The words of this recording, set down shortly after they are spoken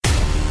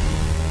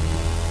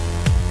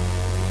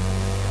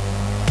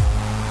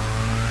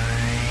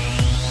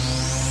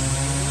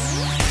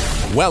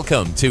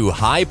Welcome to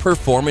High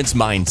Performance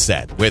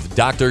Mindset with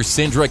Dr.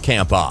 Cindra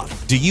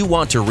Kamphoff. Do you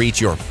want to reach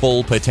your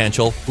full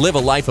potential? Live a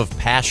life of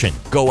passion.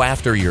 Go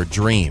after your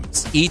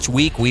dreams. Each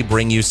week, we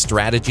bring you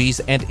strategies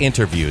and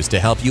interviews to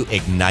help you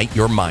ignite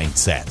your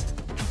mindset.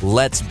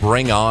 Let's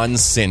bring on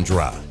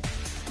Cindra.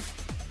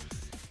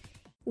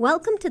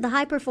 Welcome to the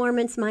High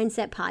Performance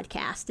Mindset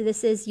Podcast.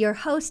 This is your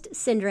host,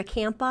 Cindra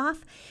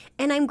Kamphoff,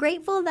 and I'm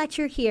grateful that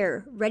you're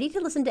here, ready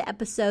to listen to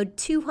episode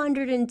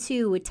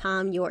 202 with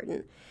Tom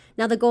Yorton.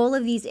 Now, the goal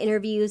of these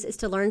interviews is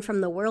to learn from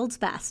the world's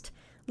best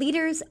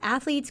leaders,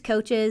 athletes,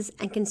 coaches,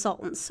 and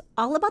consultants,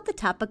 all about the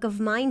topic of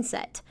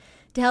mindset,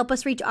 to help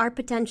us reach our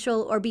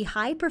potential or be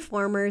high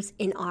performers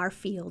in our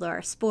field or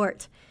our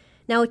sport.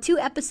 Now, with 2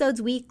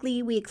 episodes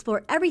weekly, we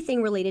explore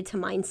everything related to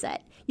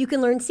mindset. You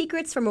can learn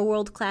secrets from a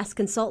world-class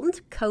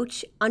consultant,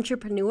 coach,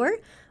 entrepreneur,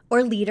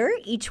 or leader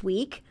each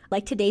week,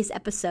 like today's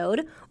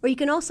episode, or you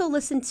can also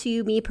listen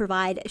to me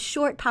provide a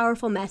short,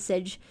 powerful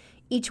message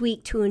each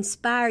week to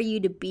inspire you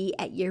to be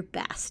at your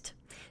best.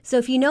 So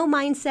if you know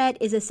mindset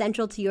is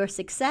essential to your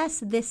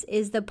success, this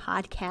is the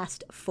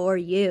podcast for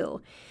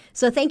you.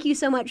 So thank you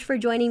so much for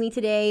joining me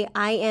today.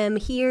 I am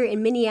here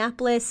in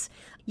Minneapolis.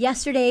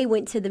 Yesterday,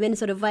 went to the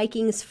Minnesota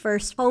Vikings'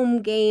 first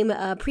home game,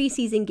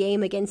 preseason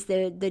game against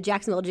the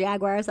Jacksonville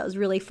Jaguars. That was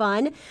really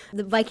fun.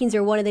 The Vikings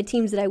are one of the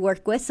teams that I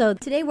work with. So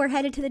today we're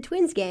headed to the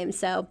Twins game.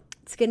 So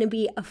it's going to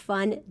be a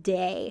fun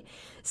day.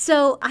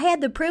 So I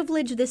had the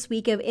privilege this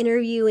week of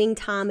interviewing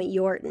Tom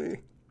Yorton.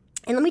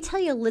 And let me tell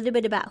you a little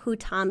bit about who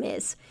Tom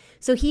is.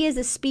 So he is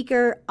a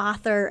speaker,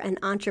 author, and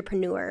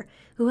entrepreneur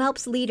who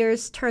helps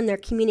leaders turn their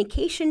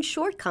communication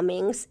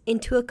shortcomings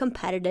into a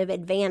competitive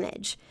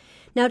advantage.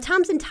 Now,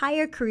 Tom's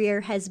entire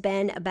career has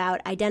been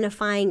about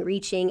identifying,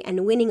 reaching,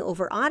 and winning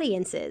over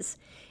audiences.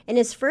 In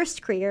his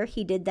first career,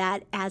 he did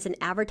that as an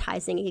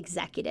advertising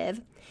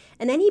executive,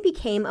 and then he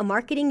became a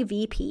marketing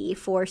VP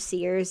for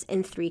Sears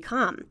and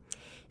 3Com.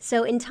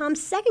 So in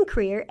Tom's second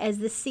career as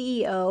the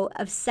CEO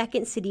of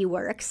Second City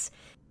Works,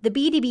 the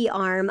B2B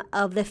arm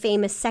of the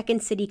famous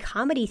Second City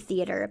Comedy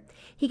Theater,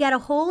 he got a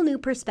whole new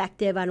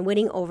perspective on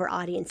winning over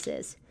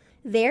audiences.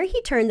 There,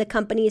 he turned the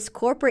company's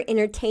corporate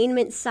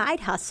entertainment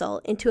side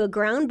hustle into a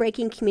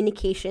groundbreaking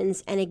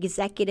communications and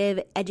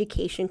executive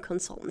education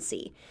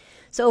consultancy.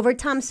 So over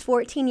Tom's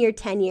 14-year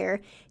tenure,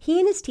 he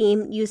and his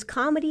team used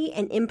comedy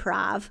and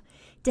improv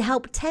to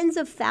help tens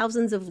of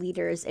thousands of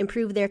leaders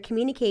improve their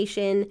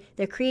communication,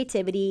 their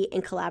creativity,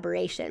 and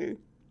collaboration.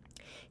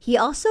 He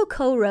also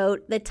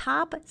co-wrote the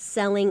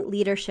top-selling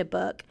leadership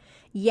book,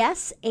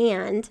 Yes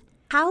and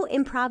How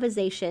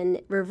Improvisation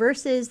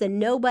Reverses the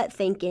No-But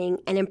Thinking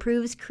and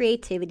Improves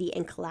Creativity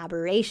and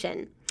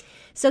Collaboration.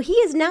 So he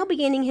is now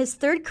beginning his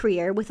third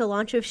career with the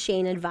launch of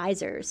Shane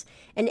Advisors,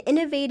 an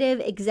innovative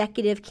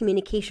executive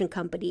communication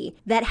company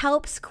that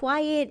helps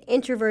quiet,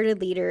 introverted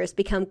leaders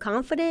become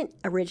confident,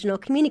 original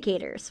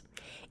communicators.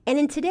 And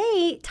in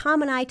today,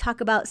 Tom and I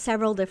talk about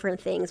several different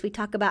things. We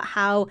talk about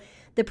how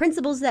the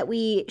principles that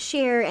we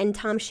share and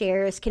Tom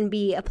shares can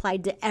be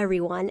applied to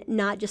everyone,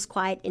 not just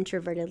quiet,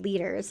 introverted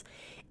leaders.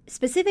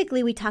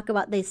 Specifically, we talk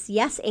about this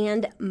yes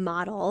and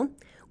model,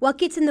 what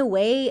gets in the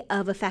way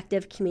of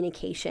effective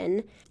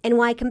communication, and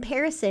why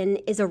comparison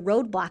is a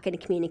roadblock in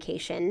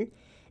communication.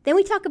 Then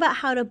we talk about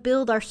how to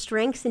build our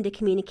strengths into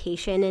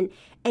communication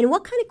and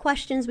what kind of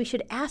questions we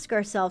should ask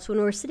ourselves when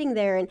we're sitting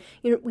there and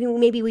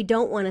maybe we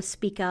don't want to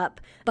speak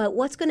up, but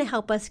what's going to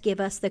help us give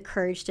us the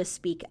courage to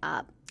speak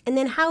up. And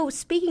then how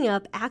speaking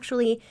up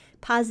actually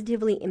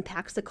positively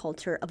impacts the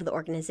culture of the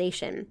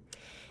organization.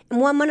 And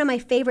one of my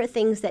favorite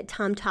things that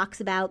Tom talks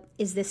about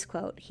is this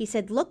quote. He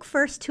said, "Look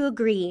first to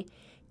agree,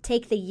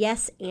 take the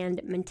yes and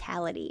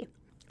mentality."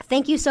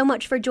 Thank you so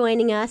much for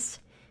joining us.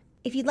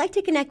 If you'd like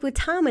to connect with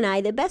Tom and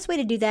I, the best way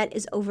to do that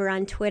is over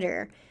on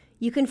Twitter.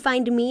 You can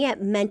find me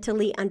at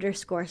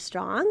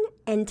mentally_strong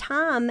and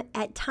Tom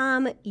at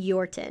Tom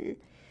Yorton.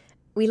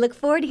 We look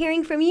forward to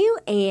hearing from you,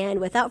 and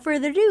without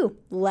further ado,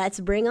 let's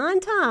bring on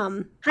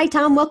Tom. Hi,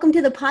 Tom. Welcome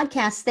to the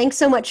podcast. Thanks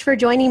so much for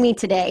joining me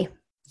today.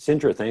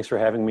 Cindra, thanks for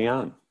having me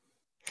on.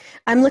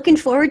 I'm looking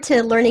forward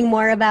to learning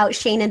more about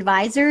Shane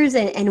Advisors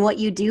and what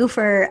you do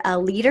for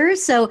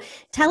leaders. So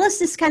tell us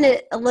just kind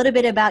of a little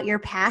bit about your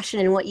passion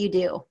and what you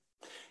do.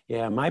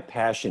 Yeah, my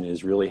passion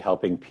is really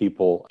helping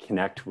people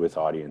connect with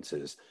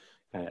audiences.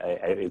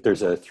 If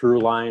there's a through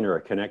line or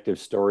a connective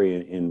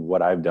story in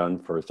what I've done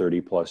for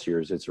 30 plus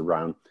years, it's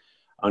around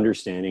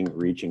understanding,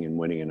 reaching, and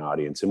winning an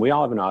audience. And we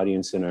all have an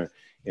audience in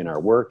our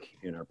work,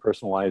 in our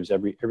personal lives,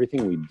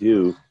 everything we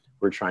do.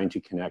 We're trying to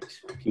connect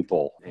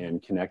people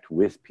and connect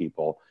with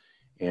people.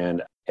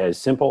 And as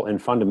simple and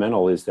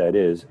fundamental as that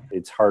is,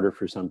 it's harder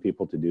for some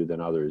people to do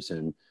than others.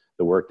 And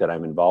the work that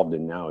I'm involved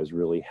in now is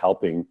really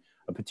helping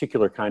a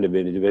particular kind of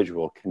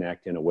individual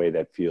connect in a way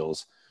that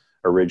feels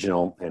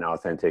original and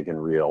authentic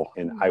and real.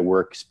 And I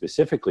work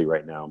specifically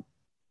right now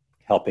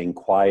helping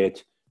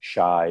quiet,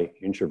 shy,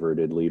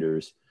 introverted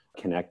leaders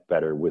connect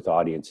better with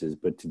audiences,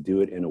 but to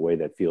do it in a way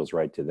that feels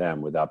right to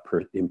them without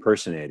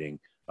impersonating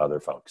other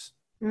folks.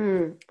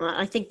 Well,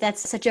 I think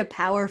that's such a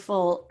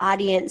powerful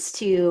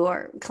audience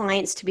or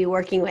clients to be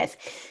working with.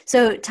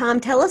 So,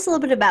 Tom, tell us a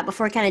little bit about,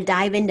 before we kind of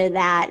dive into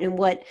that and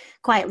what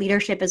Quiet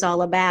Leadership is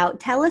all about,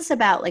 tell us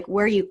about like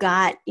where you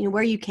got,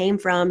 where you came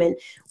from and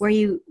where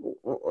you,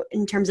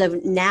 in terms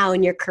of now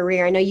in your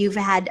career. I know you've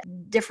had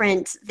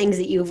different things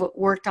that you've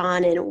worked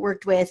on and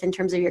worked with in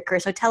terms of your career.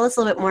 So tell us a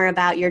little bit more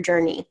about your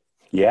journey.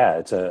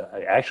 Yeah,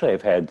 actually,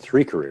 I've had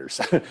three careers.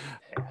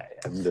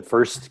 The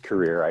first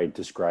career I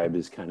described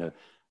as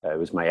it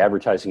was my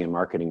advertising and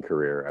marketing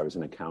career. I was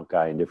an account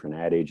guy in different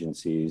ad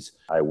agencies.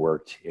 I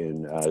worked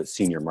in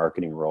senior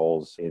marketing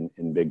roles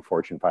in big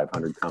Fortune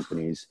 500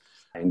 companies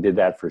and did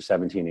that for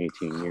 17,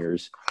 18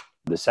 years.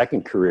 The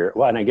second career,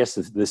 and I guess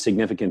the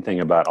significant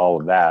thing about all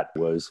of that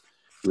was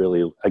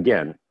really,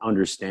 again,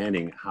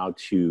 understanding how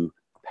to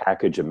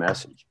package a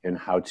message and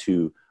how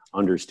to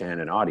understand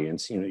an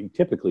audience.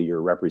 Typically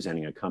you're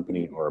representing a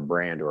company or a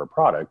brand or a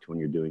product when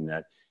you're doing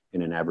that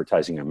in an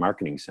advertising and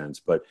marketing sense,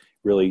 but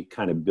really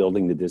kind of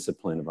building the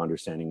discipline of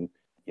understanding,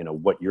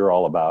 what you're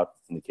all about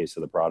in the case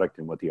of the product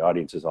and what the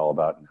audience is all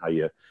about and how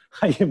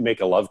you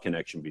make a love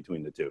connection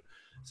between the two.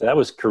 So that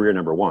was career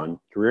number one.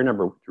 Career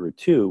number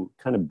two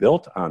kind of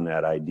built on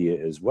that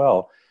idea as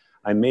well.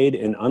 I made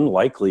an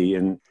unlikely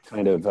and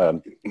kind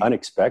of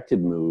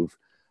unexpected move.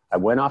 I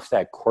went off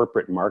that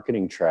corporate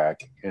marketing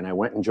track and I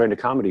went and joined a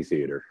comedy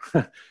theater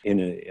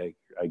in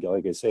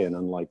like I say, an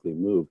unlikely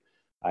move.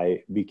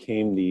 I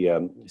became the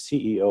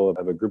CEO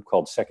of a group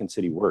called Second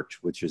City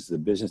Works, which is the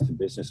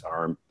business-to-business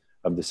arm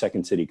of the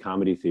Second City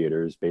Comedy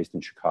Theaters based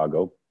in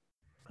Chicago.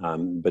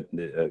 But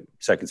the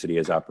Second City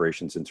has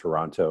operations in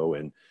Toronto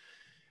and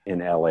in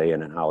LA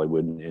and in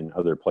Hollywood and in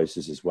other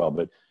places as well.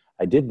 But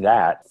I did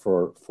that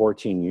for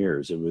 14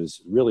 years. It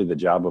was really the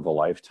job of a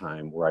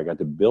lifetime where I got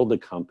to build a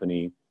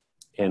company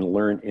and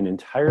learn an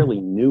entirely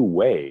new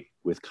way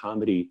with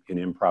comedy and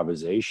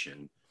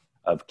improvisation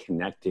of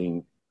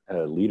connecting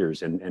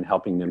leaders and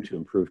helping them to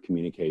improve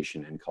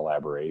communication and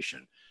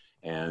collaboration.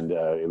 And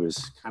it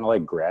was kind of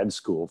like grad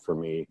school for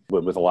me,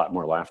 but with a lot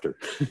more laughter,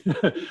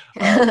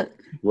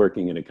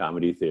 working in a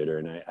comedy theater.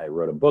 And I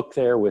wrote a book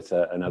there with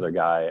another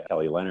guy,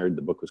 Kelly Leonard.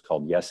 The book was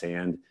called Yes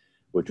And,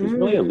 which was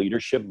really a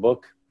leadership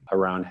book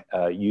around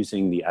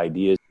using the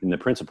ideas and the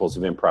principles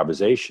of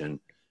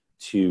improvisation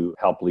to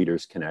help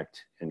leaders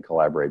connect and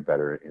collaborate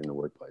better in the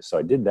workplace. So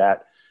I did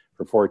that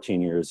for 14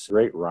 years.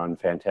 Great run,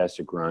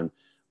 fantastic run.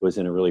 Was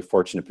in a really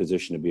fortunate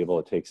position to be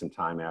able to take some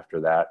time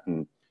after that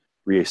and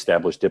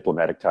reestablish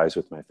diplomatic ties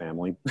with my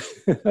family.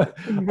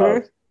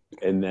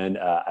 And then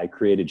I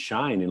created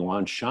Shine and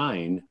launched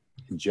Shine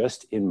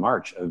just in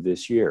March of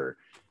this year.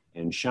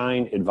 And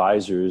Shine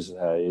Advisors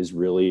is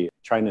really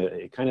kind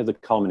of the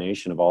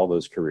culmination of all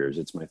those careers.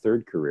 It's my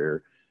third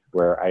career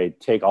where I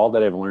take all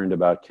that I've learned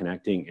about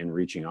connecting and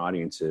reaching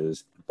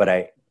audiences, but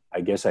I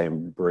guess I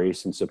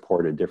embrace and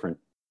support a different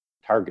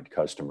target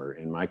customer.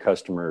 And my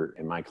customer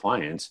and my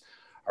clients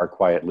are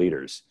quiet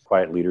leaders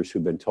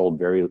who've been told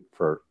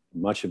for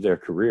much of their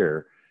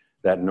career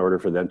that in order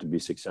for them to be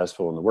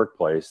successful in the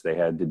workplace, they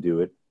had to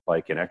do it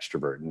like an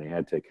extrovert and they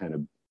had to kind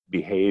of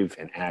behave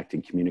and act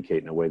and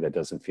communicate in a way that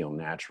doesn't feel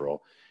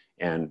natural.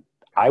 And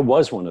I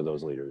was one of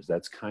those leaders.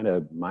 That's kind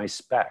of my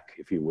spec,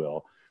 if you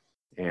will.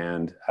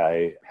 And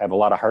I have a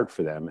lot of heart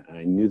for them. And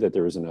I knew that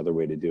there was another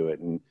way to do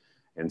it.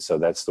 And so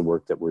that's the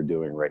work that we're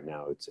doing right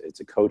now. It's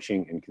a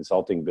coaching and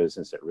consulting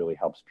business that really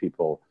helps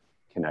people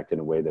connect in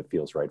a way that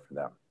feels right for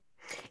them.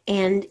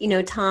 And,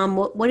 Tom,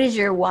 what is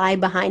your why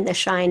behind the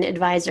Shine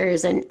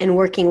Advisors and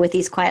working with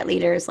these quiet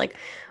leaders? Like,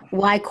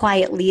 why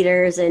quiet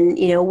leaders and,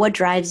 what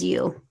drives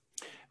you?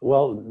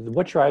 Well,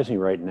 what drives me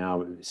right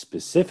now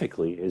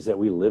specifically is that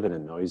we live in a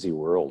noisy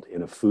world,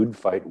 in a food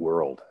fight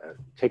world.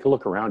 Take a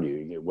look around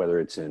you, whether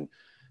it's in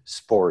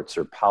sports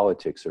or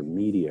politics or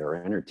media or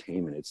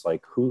entertainment. It's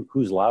like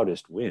who's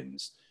loudest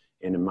wins.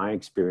 And in my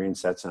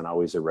experience, that's not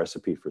always a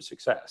recipe for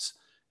success.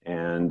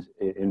 And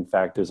in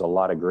fact, there's a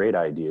lot of great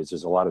ideas.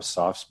 There's a lot of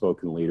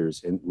soft-spoken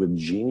leaders with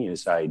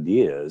genius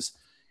ideas.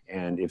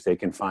 And if they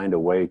can find a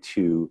way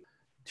to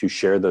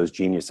share those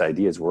genius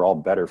ideas, we're all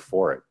better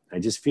for it. I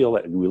just feel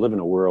that we live in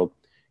a world,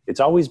 it's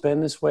always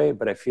been this way,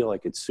 but I feel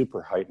like it's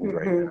super heightened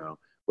right now,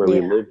 where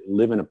we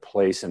live in a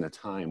place and a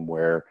time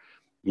where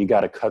you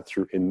got to cut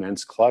through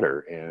immense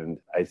clutter. And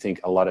I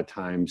think a lot of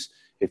times,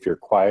 if you're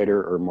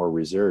quieter or more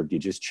reserved, you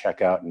just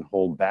check out and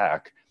hold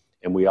back.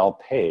 And we all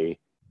pay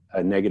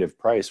a negative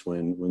price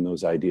when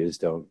those ideas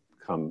don't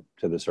come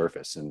to the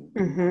surface.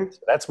 And so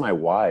that's my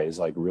why, is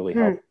like really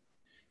help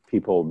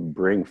people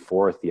bring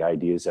forth the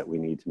ideas that we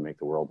need to make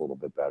the world a little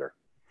bit better.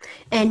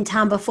 And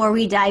Tom, before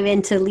we dive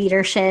into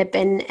leadership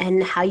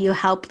and how you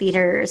help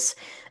leaders,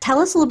 tell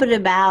us a little bit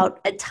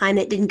about a time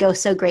that didn't go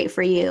so great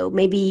for you.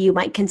 Maybe you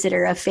might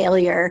consider a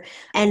failure.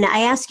 And I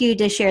ask you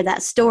to share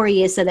that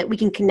story so that we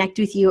can connect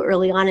with you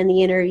early on in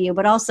the interview,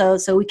 but also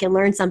so we can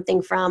learn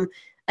something from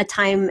a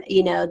time,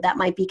 that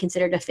might be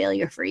considered a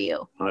failure for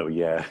you. Oh,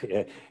 yeah.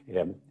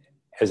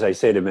 as I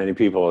say to many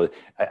people,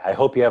 I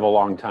hope you have a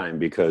long time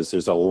because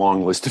there's a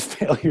long list of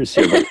failures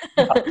here.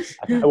 But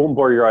I won't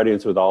bore your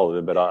audience with all of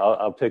it, but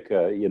I'll pick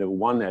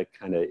one that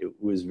kind of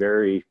was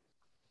very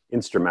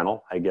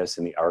instrumental, I guess,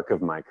 in the arc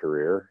of my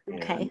career.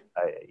 Okay.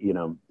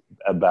 And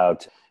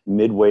about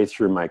midway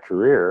through my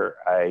career,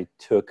 I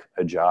took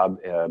a job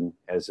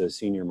as a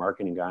senior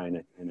marketing guy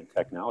in a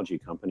technology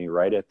company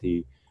right at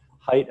the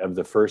height of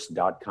the first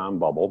 .com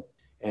bubble.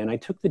 And I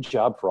took the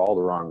job for all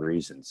the wrong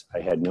reasons.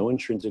 I had no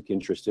intrinsic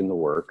interest in the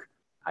work.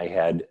 I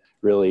had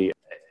really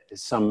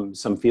some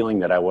feeling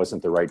that I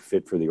wasn't the right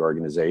fit for the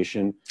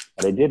organization,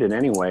 but I did it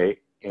anyway.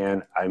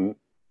 And I'm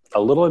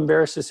a little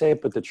embarrassed to say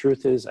it, but the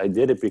truth is I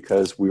did it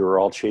because we were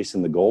all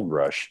chasing the gold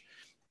rush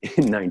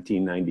in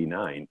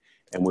 1999.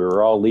 And we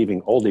were all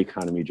leaving old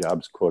economy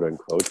jobs, quote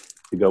unquote,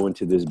 to go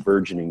into this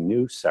burgeoning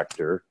new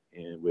sector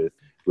and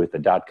with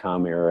the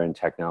 .com era and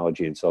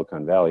technology in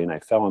Silicon Valley. And I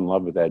fell in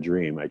love with that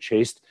dream. I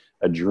chased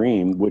a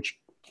dream which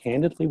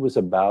candidly was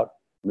about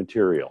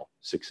material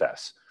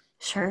success.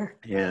 Sure.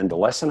 And the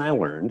lesson I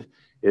learned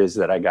is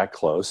that I got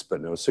close,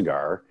 but no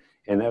cigar.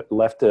 And that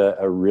left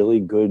a really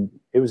good,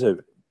 it was a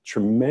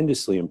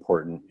tremendously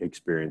important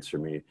experience for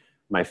me.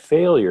 My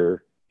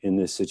failure in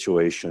this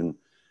situation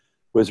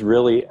was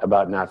really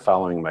about not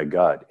following my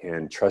gut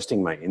and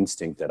trusting my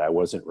instinct that I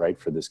wasn't right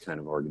for this kind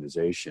of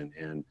organization.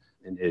 And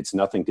it's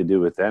nothing to do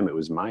with them. It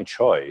was my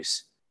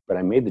choice, but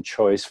I made the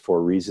choice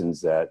for reasons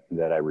that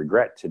I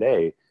regret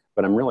today.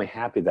 But I'm really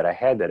happy that I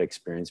had that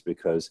experience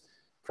because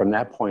from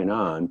that point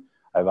on,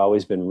 I've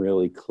always been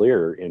really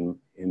clear in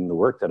the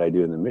work that I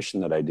do and the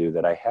mission that I do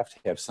that I have to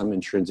have some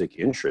intrinsic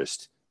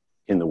interest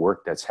in the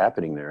work that's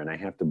happening there. And I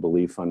have to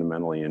believe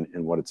fundamentally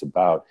in what it's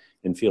about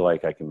and feel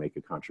like I can make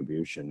a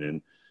contribution.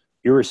 And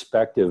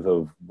irrespective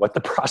of what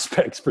the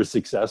prospects for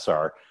success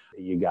are,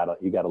 you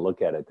gotta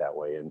look at it that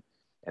way.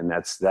 And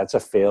that's a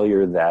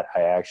failure that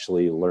I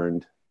actually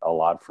learned a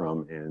lot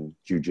from and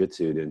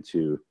jujitsu'd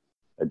into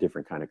a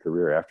different kind of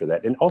career after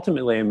that. And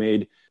ultimately I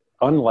made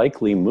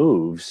unlikely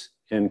moves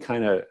and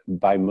kind of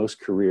by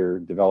most career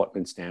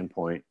development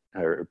standpoint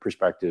or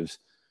perspectives,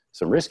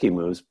 some risky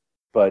moves,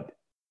 but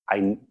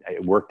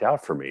it worked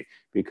out for me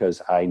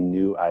because I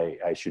knew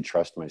I should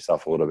trust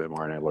myself a little bit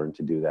more. And I learned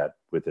to do that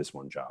with this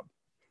one job.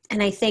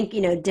 And I think,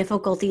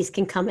 difficulties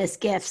can come as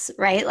gifts,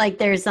 right? Like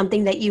there's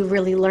something that you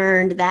really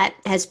learned that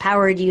has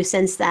powered you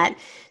since that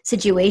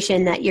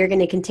situation that you're going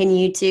to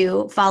continue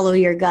to follow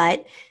your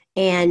gut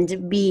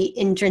and be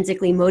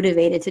intrinsically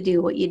motivated to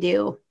do what you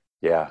do.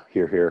 Yeah,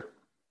 hear.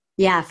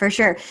 Yeah, for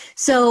sure.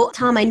 So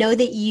Tom, I know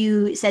that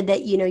you said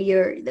that,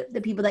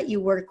 the people that you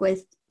work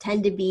with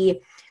tend to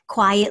be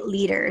quiet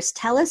leaders.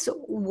 Tell us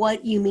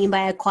what you mean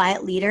by a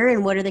quiet leader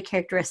and what are the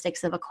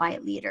characteristics of a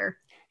quiet leader?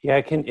 Yeah,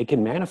 it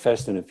can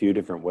manifest in a few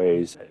different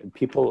ways.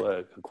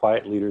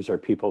 Quiet leaders are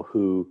people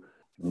who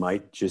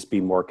might just be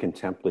more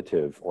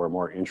contemplative or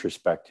more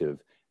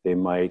introspective. They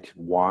might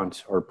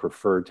want or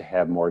prefer to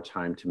have more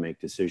time to make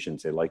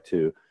decisions. They like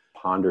to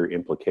ponder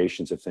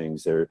implications of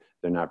things. They're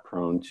not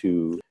prone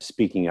to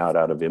speaking out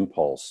of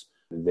impulse.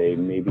 They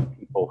may be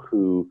people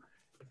who,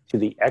 to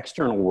the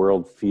external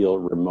world, feel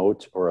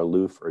remote or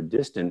aloof or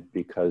distant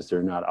because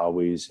they're not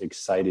always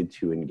excited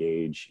to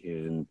engage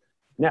in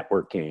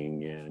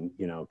networking and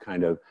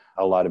kind of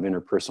a lot of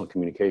interpersonal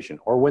communication.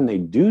 Or when they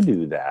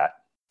do that,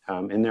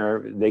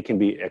 and they can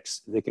be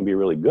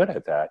really good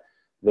at that,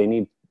 they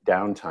need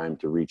downtime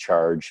to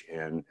recharge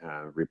and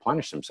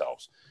replenish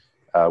themselves.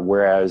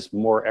 Whereas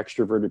more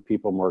extroverted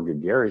people, more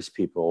gregarious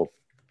people,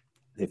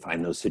 they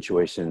find those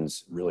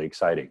situations really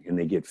exciting and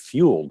they get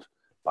fueled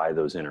by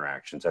those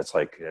interactions. That's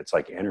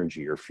like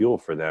energy or fuel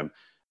for them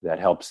that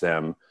helps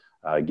them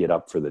get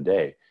up for the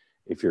day.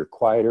 If you're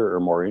quieter or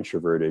more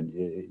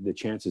introverted, the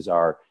chances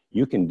are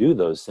you can do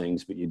those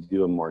things, but you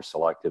do them more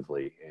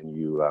selectively, and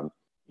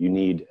you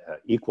need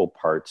equal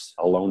parts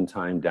alone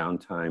time,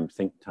 downtime,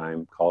 think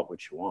time, call it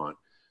what you want,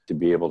 to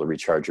be able to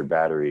recharge your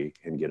battery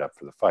and get up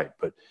for the fight.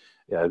 But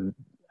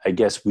I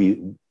guess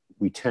we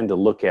tend to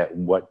look at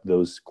what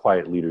those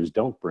quiet leaders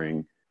don't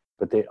bring,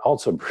 but they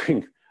also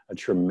bring a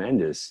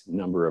tremendous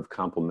number of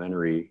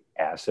complementary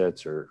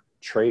assets or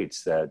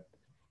traits that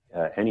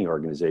any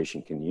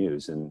organization can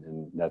use.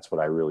 And that's what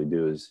I really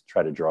do, is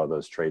try to draw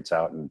those traits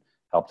out and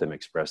help them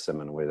express them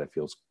in a way that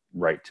feels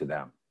right to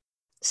them.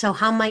 So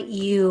how might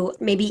you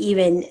maybe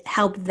even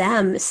help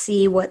them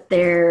see what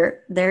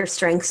their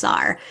strengths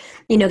are?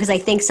 Because I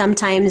think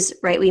sometimes,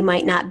 right, we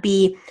might not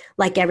be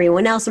like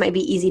everyone else. It might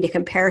be easy to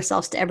compare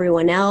ourselves to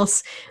everyone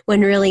else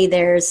when really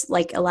there's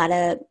like a lot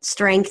of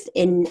strength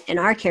in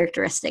our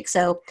characteristics.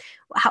 So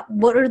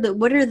what are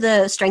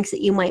the strengths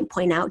that you might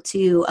point out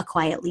to a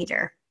quiet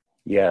leader?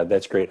 Yeah,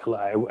 that's great.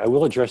 I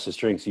will address the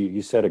strengths.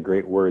 You said a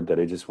great word that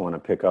I just want to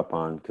pick up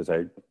on, because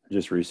I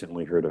just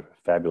recently heard a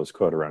fabulous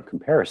quote around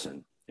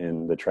comparison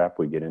and the trap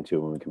we get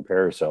into when we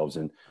compare ourselves.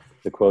 And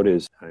the quote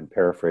is, I'm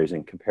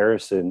paraphrasing,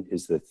 "Comparison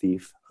is the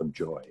thief of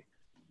joy,"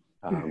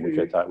 which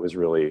I thought was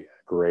really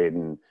great.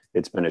 And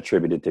it's been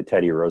attributed to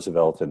Teddy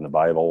Roosevelt and the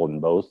Bible and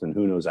both. And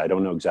who knows, I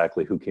don't know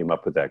exactly who came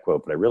up with that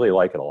quote, but I really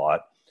like it a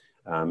lot.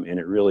 And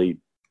it really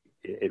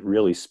it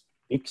really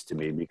speaks to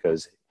me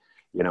because,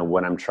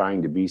 when I'm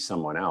trying to be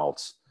someone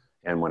else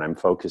and when I'm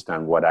focused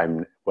on what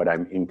I'm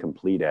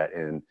incomplete at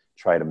and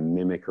try to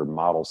mimic or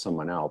model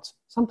someone else,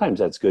 sometimes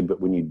that's good, but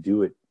when you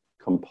do it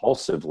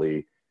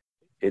compulsively,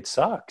 it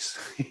sucks.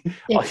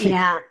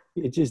 Yeah.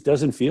 It just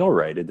doesn't feel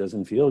right. It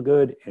doesn't feel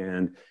good.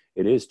 And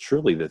it is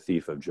truly the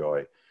thief of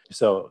joy.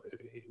 So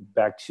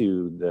back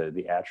to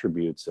the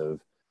attributes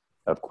of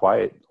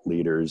quiet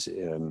leaders.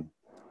 And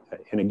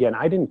again,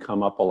 I didn't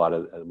come up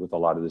with a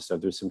lot of this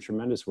stuff. There's some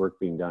tremendous work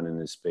being done in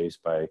this space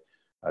by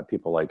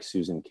people like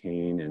Susan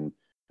Cain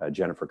and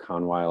Jennifer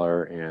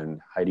Kahnweiler and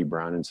Heidi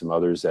Brown and some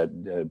others,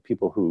 that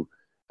people who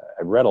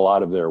I've read a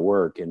lot of their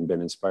work and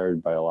been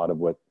inspired by a lot of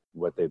what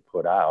they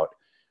put out.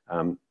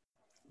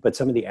 But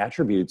some of the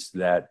attributes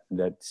that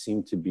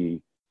seem to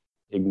be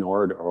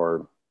ignored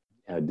or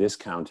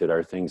discounted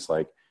are things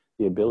like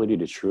the ability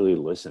to truly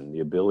listen,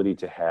 the ability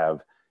to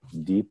have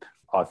deep,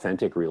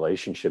 authentic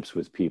relationships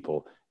with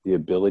people, the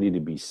ability to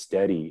be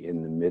steady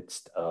in the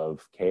midst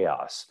of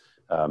chaos,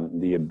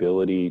 the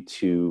ability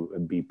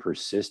to be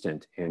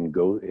persistent and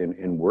go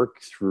and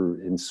work through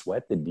and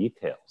sweat the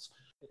details.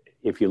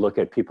 If you look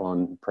at people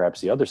on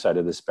perhaps the other side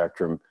of the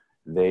spectrum,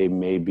 they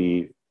may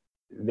be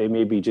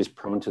just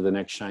prone to the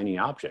next shiny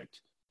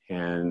object,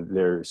 and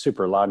they're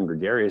super loud and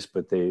gregarious,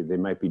 but they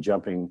might be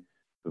jumping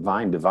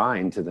vine to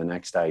vine to the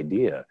next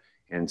idea.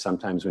 And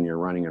sometimes when you're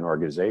running an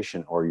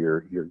organization or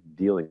you're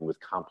dealing with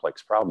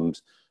complex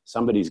problems,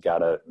 somebody's got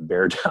to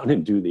bear down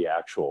and do the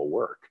actual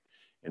work.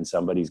 And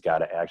somebody's got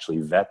to actually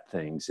vet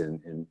things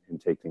and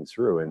take things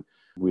through. And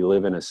we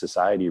live in a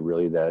society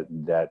really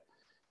that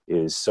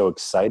is so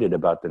excited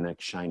about the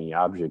next shiny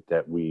object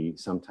that we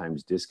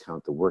sometimes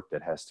discount the work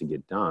that has to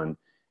get done.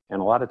 And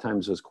a lot of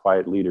times those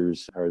quiet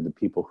leaders are the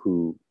people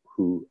who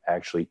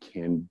actually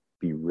can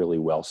be really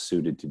well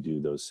suited to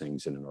do those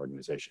things in an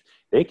organization.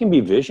 They can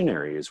be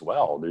visionary as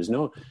well.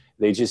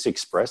 They just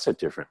express it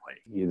differently.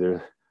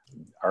 Either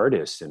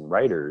artists and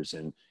writers,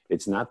 and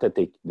it's not that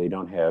they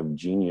don't have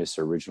genius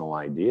original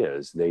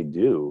ideas. They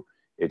do.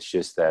 It's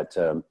just that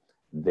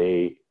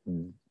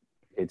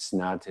it's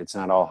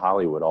not all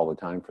Hollywood all the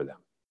time for them.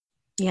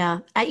 Yeah.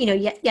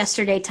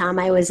 Yesterday, Tom,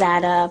 I was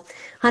at a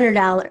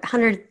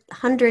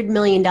 $100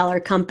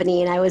 million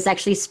company, and I was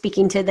actually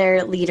speaking to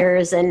their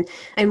leaders. And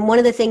one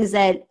of the things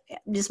that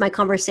just my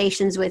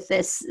conversations with the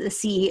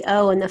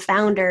CEO and the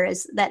founder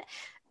is that,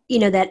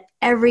 that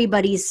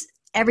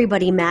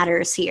everybody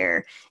matters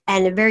here,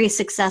 and a very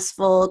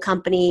successful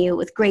company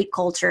with great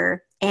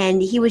culture.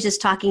 And he was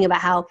just talking about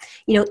how,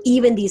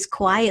 even these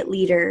quiet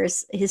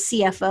leaders, his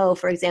CFO,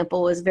 for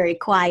example, was very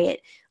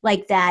quiet,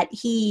 like that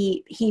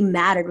he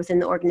mattered within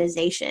the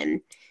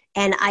organization.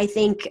 And I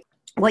think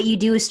what you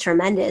do is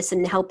tremendous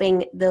in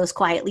helping those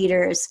quiet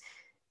leaders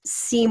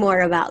see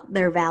more about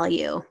their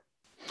value.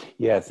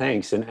 Yeah,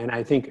 thanks. And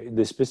I think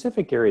the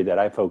specific area that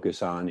I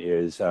focus on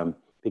is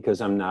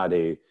because I'm not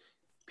a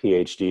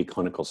PhD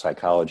clinical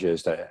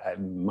psychologist,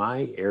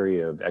 my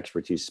area of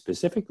expertise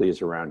specifically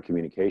is around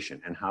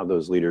communication and how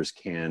those leaders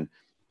can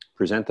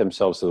present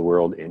themselves to the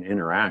world and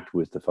interact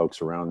with the folks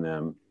around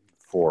them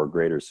for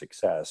greater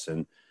success.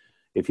 And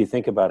if you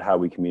think about how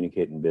we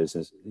communicate in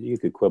business, you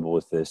could quibble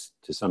with this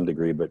to some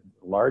degree, but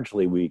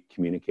largely we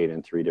communicate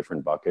in three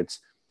different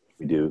buckets.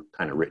 We do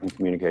kind of written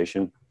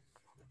communication,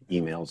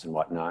 emails and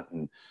whatnot,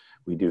 and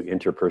we do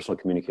interpersonal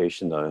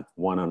communication, the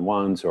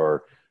one-on-ones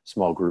or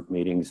small group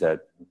meetings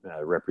that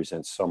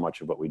represent so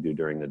much of what we do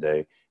during the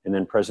day, and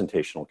then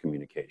presentational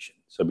communication.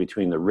 So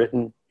between the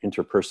written,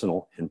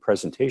 interpersonal, and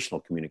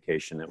presentational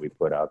communication that we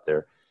put out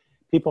there,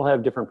 people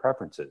have different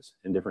preferences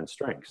and different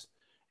strengths.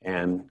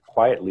 And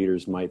quiet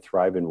leaders might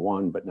thrive in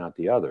one, but not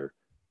the other.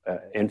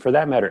 And for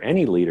that matter,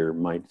 any leader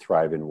might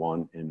thrive in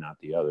one and not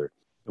the other.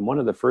 And one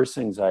of the first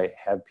things I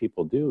have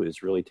people do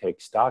is really take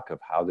stock of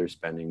how they're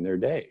spending their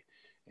day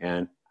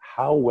and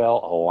how well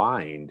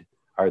aligned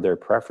are their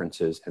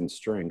preferences and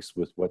strengths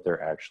with what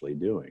they're actually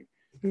doing.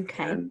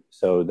 Okay. And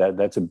so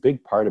that's a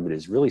big part of it,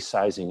 is really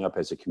sizing up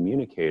as a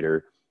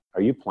communicator.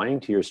 Are you playing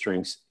to your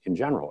strengths in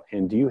general?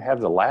 And do you have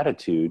the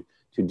latitude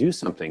to do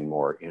something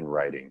more in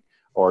writing,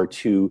 or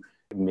to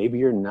maybe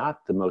you're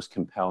not the most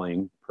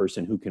compelling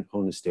person who can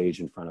own a stage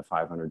in front of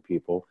 500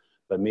 people,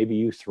 but maybe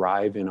you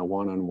thrive in a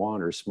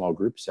one-on-one or small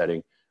group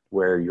setting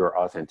where your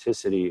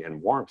authenticity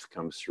and warmth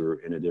comes through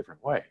in a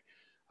different way.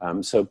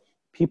 So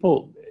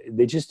people,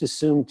 they just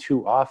assume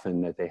too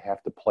often that they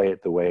have to play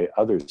it the way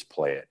others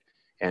play it,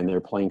 and they're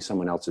playing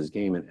someone else's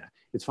game. And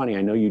it's funny,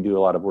 I know you do a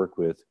lot of work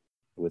with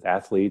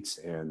athletes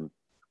and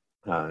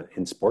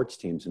in sports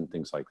teams and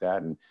things like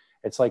that. And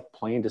it's like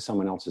playing to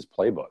someone else's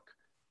playbook.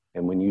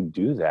 And when you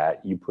do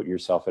that, you put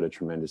yourself at a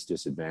tremendous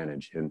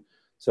disadvantage. And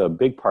so a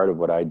big part of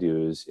what I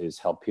do is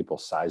help people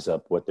size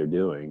up what they're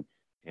doing.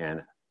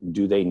 And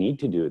do they need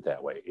to do it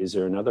that way? Is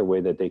there another way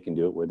that they can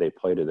do it where they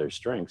play to their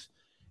strengths?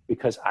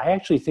 Because I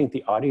actually think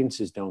the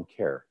audiences don't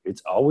care.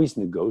 It's always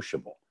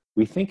negotiable.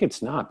 We think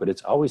it's not, but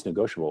it's always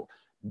negotiable.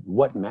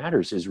 What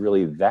matters is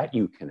really that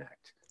you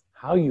connect.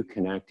 How you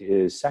connect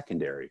is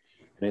secondary.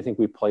 And I think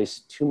we place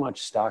too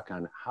much stock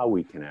on how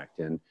we connect.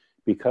 And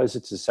because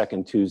it's the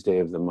second Tuesday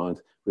of the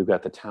month, we've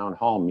got the town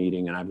hall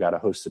meeting, and I've got to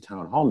host the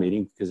town hall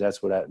meeting because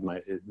that's what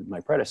my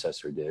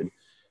predecessor did.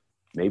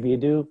 Maybe you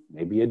do,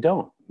 maybe you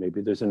don't.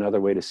 Maybe there's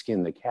another way to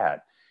skin the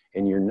cat,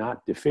 and you're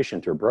not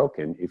deficient or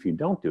broken if you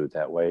don't do it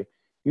that way.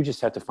 You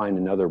just have to find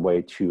another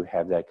way to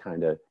have that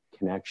kind of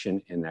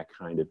connection and that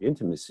kind of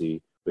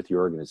intimacy with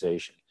your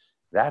organization.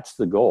 That's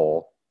the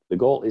goal. The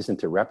goal isn't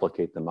to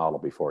replicate the model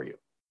before you.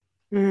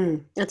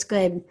 That's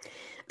good.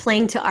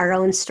 Playing to our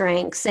own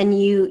strengths. And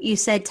you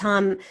said,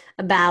 Tom,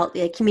 about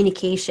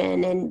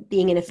communication and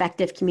being an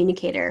effective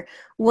communicator.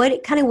 What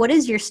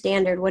is your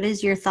standard? What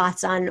is your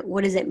thoughts on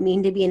what does it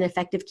mean to be an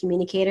effective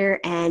communicator?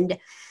 And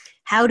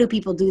how do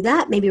people do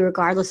that? Maybe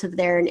regardless if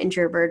they're an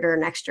introvert or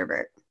an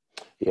extrovert.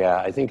 Yeah,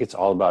 I think it's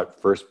all about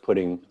first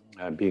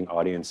being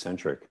audience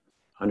centric,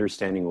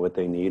 understanding what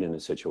they need in a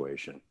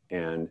situation.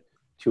 And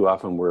too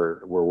often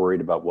we're worried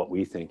about what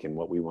we think and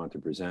what we want to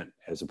present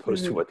as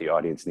opposed to what the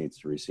audience needs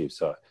to receive.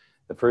 So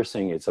the first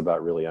thing, it's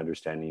about really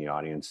understanding the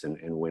audience and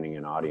winning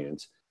an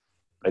audience.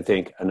 I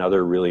think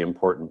another really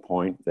important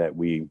point that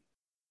we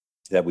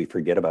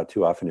forget about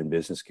too often in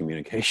business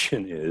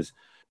communication is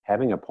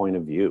having a point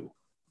of view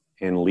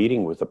and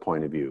leading with a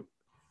point of view.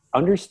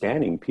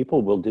 Understanding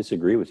people will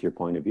disagree with your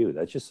point of view.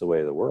 That's just the way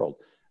of the world.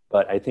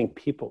 But I think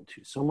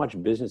so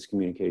much business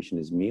communication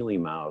is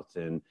mealy-mouthed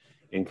and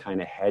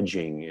kind of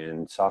hedging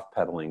and soft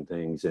pedaling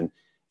things. And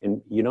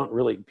you don't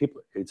really,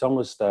 it's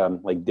almost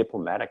like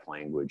diplomatic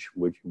language,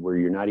 where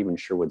you're not even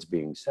sure what's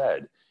being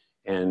said.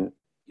 And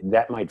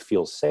that might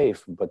feel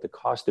safe, but the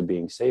cost of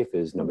being safe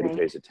is nobody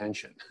pays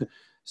attention.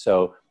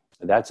 So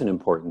that's an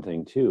important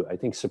thing too. I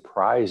think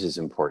surprise is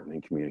important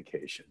in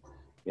communication.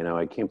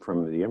 I came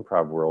from the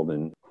improv world,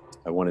 and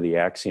one of the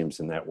axioms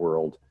in that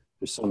world,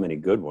 there's so many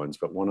good ones,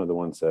 but one of the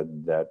ones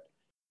that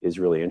is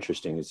really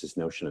interesting is this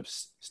notion of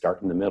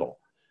start in the middle.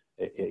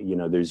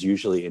 There's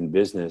usually in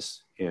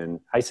business, and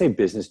I say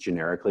business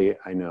generically,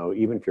 I know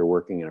even if you're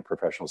working in a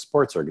professional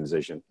sports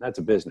organization, that's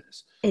a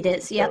business. It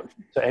is, yeah.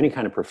 So any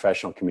kind of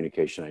professional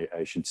communication,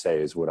 I should say,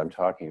 is what I'm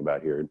talking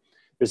about here.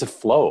 There's a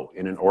flow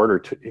and an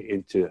order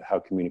into how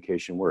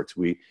communication works.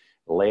 We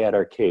lay out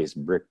our case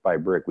brick by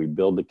brick. We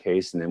build the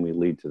case, and then we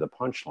lead to the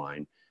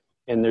punchline.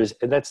 And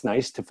that's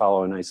nice to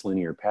follow a nice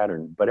linear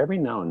pattern. But every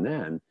now and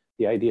then,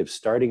 the idea of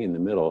starting in the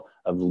middle,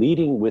 of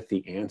leading with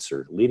the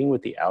answer, leading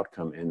with the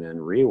outcome, and then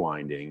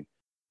rewinding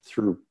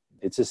through,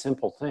 it's a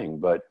simple thing,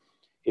 but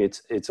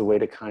it's a way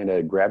to kind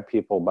of grab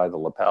people by the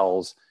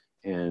lapels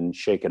and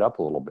shake it up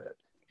a little bit.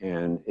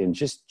 And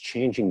just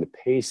changing the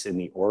pace and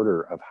the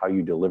order of how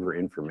you deliver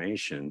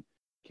information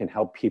can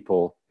help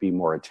people be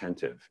more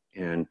attentive.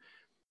 And,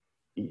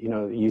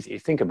 you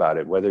think about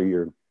it, whether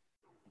you're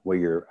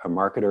a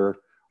marketer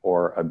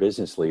or a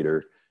business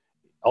leader,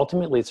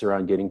 ultimately it's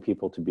around getting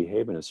people to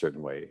behave in a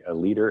certain way. A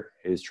leader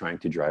is trying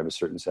to drive a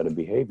certain set of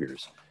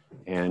behaviors.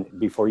 And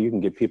before you can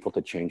get people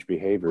to change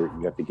behavior,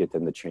 you have to get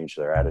them to change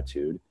their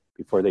attitude.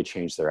 Before they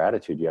change their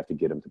attitude, you have to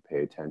get them to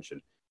pay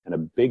attention. And a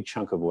big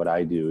chunk of what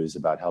I do is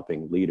about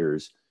helping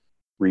leaders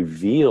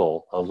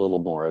reveal a little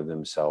more of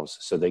themselves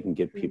so they can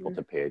get people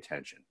to pay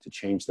attention, to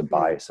change the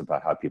bias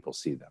about how people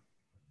see them.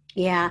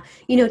 Yeah.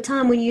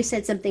 Tom, when you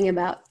said something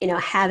about,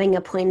 having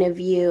a point of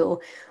view,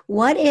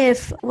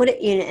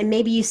 and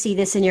maybe you see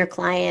this in your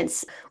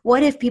clients,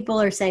 what if people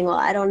are saying, well,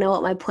 I don't know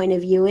what my point of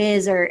view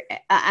is, or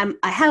I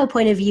have a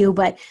point of view,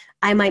 but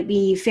I might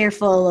be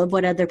fearful of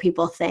what other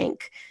people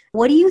think.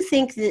 What do you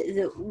think,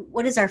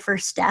 what is our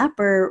first step,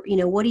 or,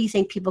 what do you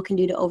think people can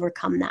do to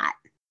overcome that?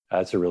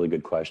 That's a really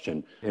good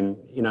question. And,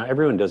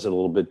 everyone does it a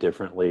little bit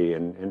differently,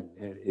 and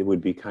it would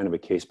be kind of a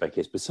case by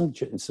case, but some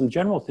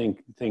general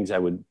things I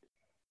would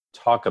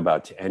talk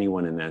about to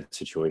anyone in that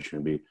situation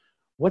would be,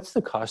 what's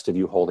the cost of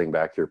you holding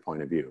back your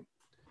point of view?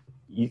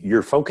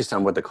 You're focused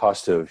on what the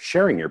cost of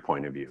sharing your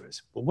point of view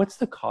is, but what's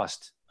the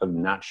cost of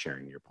not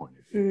sharing your point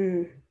of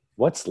view?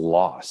 What's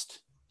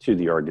lost to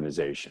the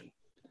organization?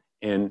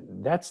 And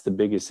that's the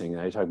biggest thing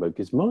that I talk about,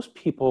 because most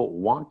people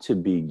want to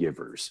be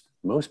givers.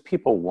 Most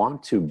people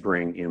want to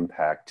bring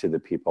impact to the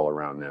people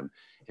around them.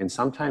 And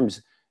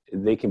sometimes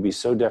they can be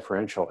so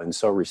deferential and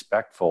so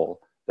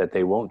respectful that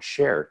they won't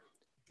share.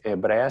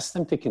 But I ask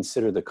them to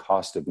consider the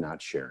cost of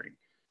not sharing.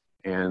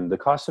 And the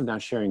cost of not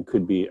sharing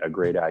could be a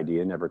great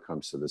idea, never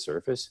comes to the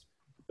surface.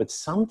 But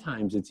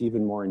sometimes it's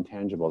even more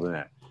intangible than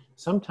that.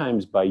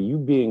 Sometimes by you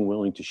being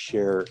willing to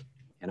share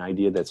an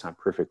idea that's not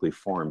perfectly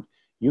formed,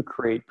 you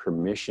create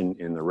permission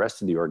in the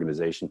rest of the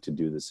organization to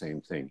do the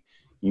same thing.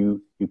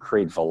 You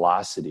create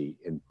velocity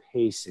and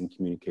pace in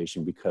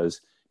communication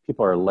because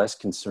people are less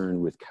concerned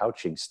with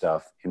couching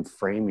stuff and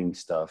framing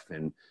stuff,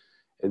 and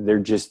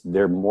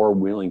they're more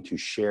willing to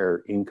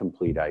share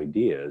incomplete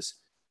ideas.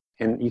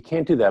 And you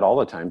can't do that all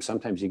the time.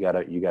 Sometimes you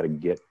gotta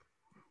get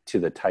to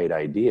the tight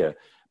idea,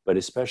 but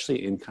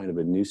especially in kind of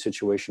a new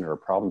situation or a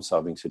problem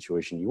solving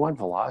situation, you want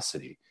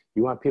velocity.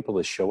 You want people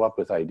to show up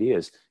with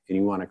ideas, and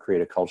you want to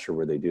create a culture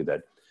where they do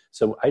that.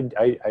 So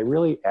I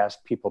really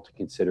ask people to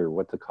consider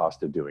what the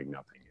cost of doing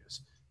nothing is,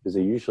 because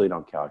they usually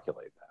don't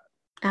calculate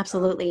that.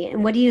 Absolutely.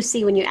 And what do you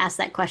see when you ask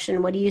that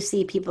question? What do you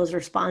see people's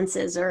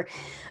responses? Or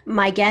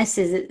my guess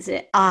is it's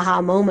an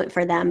aha moment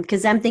for them,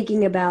 because I'm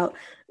thinking about,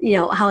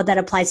 how that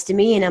applies to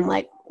me. And I'm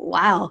like,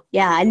 wow,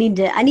 yeah, I need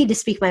to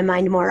speak my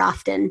mind more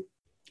often.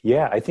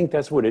 Yeah, I think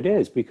that's what it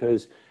is,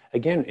 because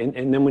again,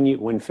 and then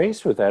when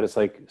faced with that, it's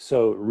like,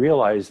 so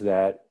realize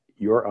that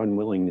your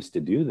unwillingness to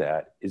do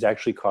that is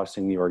actually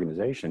costing the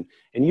organization.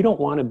 And you don't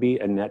want to be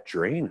a net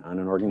drain on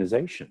an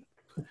organization.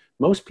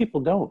 Most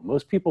people don't.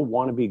 Most people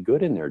want to be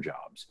good in their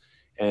jobs.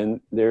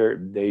 And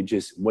they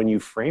just, when you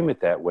frame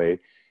it that way,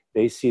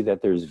 they see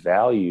that there's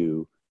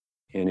value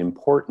and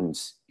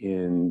importance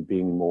in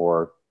being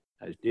more,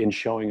 in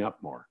showing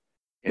up more,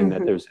 and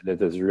Mm-hmm. that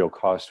there's a real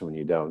cost when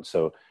you don't.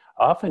 So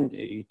often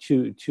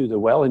to the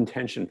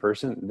well-intentioned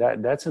person,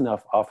 that's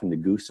enough often to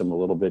goose them a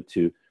little bit,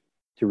 to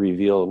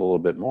reveal a little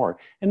bit more.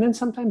 And then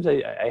sometimes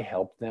I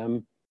help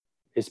them,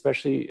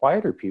 especially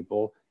quieter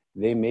people.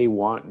 They may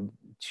want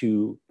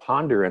to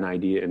ponder an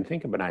idea and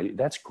think about an idea.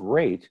 That's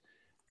great,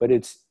 but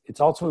it's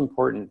also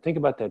important. Think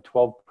about that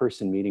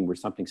 12-person meeting where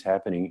something's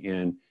happening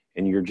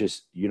and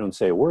you don't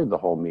say a word the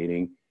whole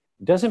meeting.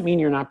 Doesn't mean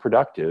you're not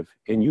productive,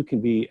 and you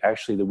can be,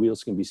 actually the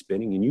wheels can be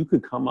spinning, and you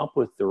could come up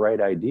with the right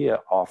idea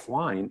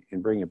offline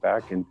and bring it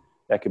back, and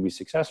that could be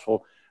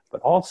successful.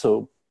 But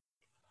also,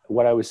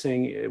 what I was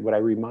saying, what I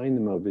remind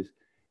them of is,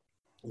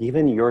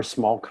 even your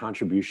small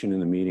contribution in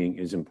the meeting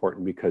is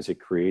important, because it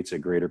creates a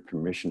greater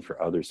permission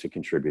for others to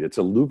contribute. It's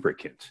a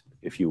lubricant,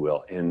 if you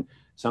will. And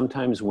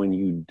sometimes when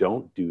you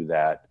don't do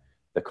that,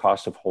 the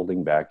cost of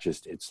holding back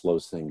it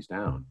slows things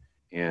down.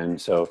 And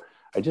so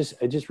I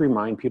just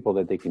remind people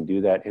that they can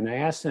do that. And I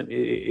ask them,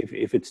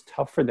 if it's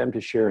tough for them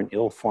to share an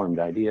ill-formed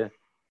idea,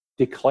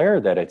 declare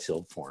that it's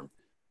ill-formed.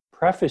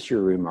 Preface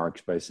your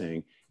remarks by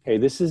saying, hey,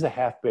 this is a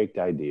half-baked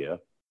idea,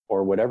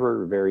 or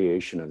whatever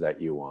variation of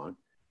that you want.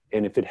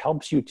 And if it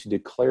helps you to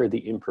declare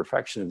the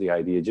imperfection of the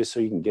idea, just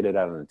so you can get it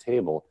out on the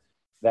table,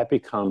 that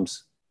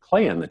becomes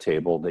clay on the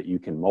table that you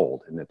can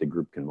mold and that the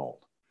group can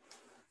mold.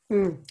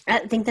 I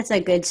think that's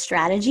a good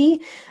strategy.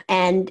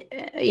 And,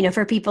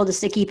 for people just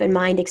to keep in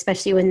mind,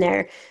 especially when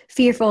they're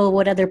fearful of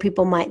what other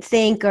people might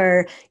think,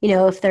 or,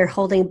 if they're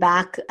holding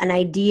back an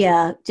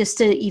idea, just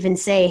to even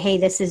say, hey,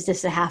 this is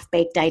just a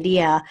half-baked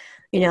idea,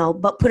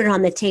 but put it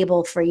on the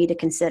table for you to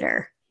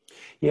consider.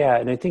 Yeah,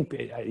 and I think,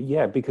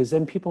 because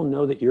then people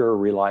know that you're a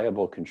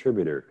reliable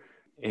contributor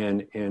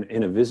and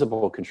a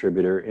visible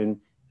contributor. And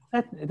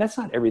that's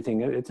not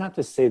everything. It's not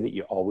to say that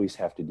you always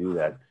have to do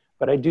that.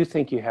 But I do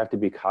think you have to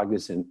be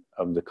cognizant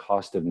of the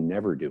cost of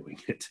never doing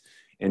it,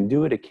 and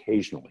do it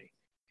occasionally.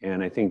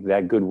 And I think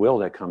that goodwill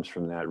that comes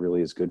from that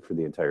really is good for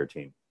the entire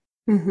team.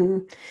 Mm-hmm.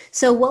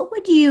 So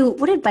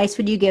what advice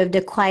would you give to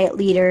quiet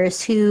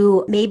leaders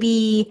who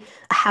maybe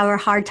have a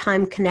hard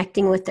time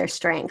connecting with their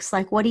strengths?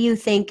 Like, what do you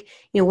think,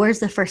 where's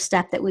the first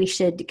step that we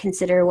should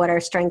consider what our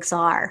strengths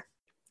are?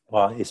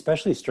 Well,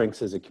 especially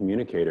strengths as a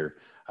communicator.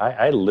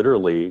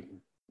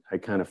 I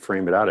kind of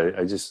frame it out.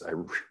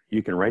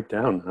 You can write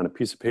down on a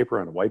piece of paper,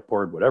 on a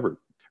whiteboard, whatever,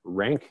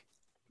 rank,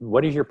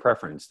 what is your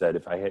preference, that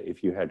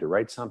if you had to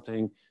write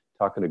something,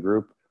 talk in a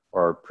group,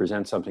 or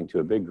present something to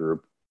a big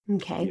group,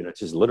 Okay.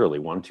 it's just literally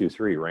 1, 2,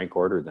 3, rank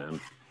order them,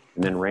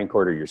 and then rank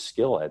order your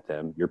skill at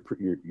them,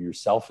 your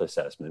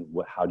self-assessment.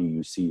 How do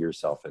you see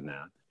yourself in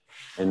that?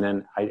 And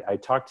then I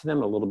talk to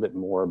them a little bit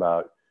more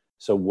about,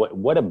 so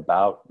what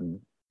about,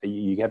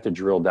 you have to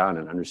drill down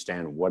and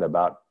understand what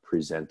about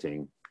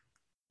presenting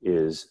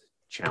is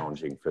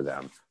challenging for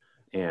them,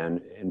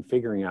 and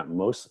figuring out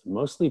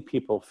mostly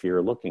people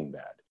fear looking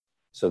bad.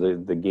 So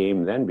the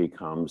game then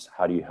becomes,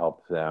 how do you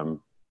help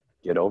them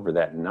get over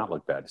that and not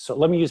look bad? So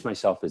let me use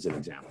myself as an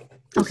example.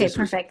 Okay,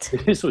 perfect.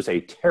 This was a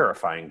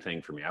terrifying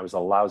thing for me. I was a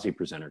lousy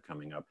presenter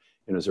coming up,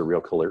 and it was a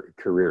real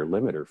career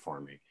limiter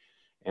for me.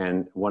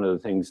 And one of the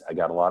things, I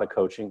got a lot of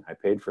coaching. I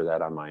paid for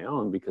that on my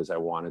own because I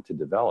wanted to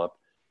develop.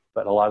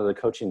 But a lot of the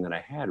coaching that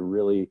I had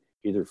really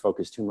either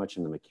focused too much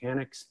on the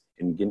mechanics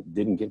and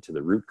didn't get to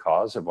the root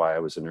cause of why I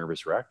was a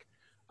nervous wreck,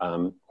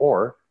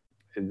 or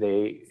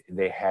they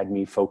had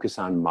me focus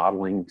on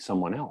modeling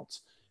someone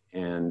else,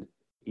 and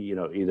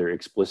either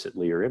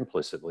explicitly or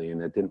implicitly,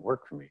 and it didn't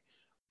work for me.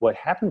 What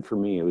happened for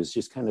me, it was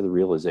just kind of the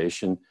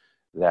realization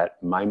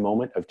that my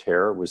moment of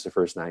terror was the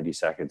first 90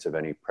 seconds of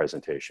any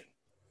presentation.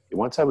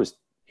 Once I was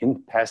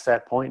past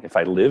that point, if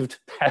I lived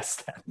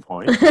past that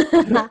point,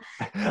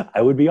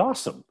 I would be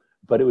awesome.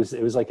 But it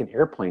was like an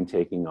airplane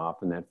taking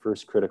off, and that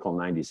first critical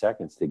 90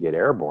 seconds to get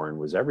airborne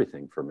was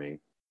everything for me.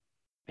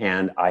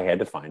 And I had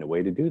to find a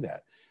way to do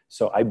that.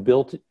 So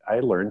I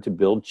learned to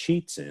build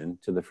cheats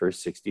into the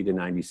first 60 to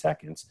 90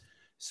 seconds.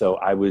 So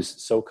I was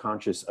so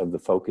conscious of the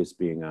focus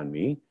being on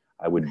me,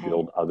 I would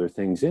build other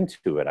things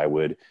into it. I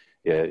would,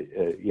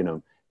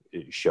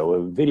 show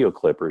a video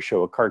clip, or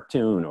show a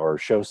cartoon, or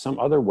show some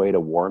other way to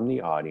warm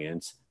the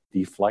audience,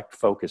 deflect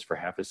focus for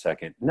half a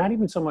second, not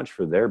even so much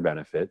for their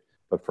benefit,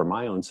 but for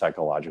my own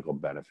psychological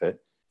benefit,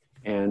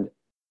 and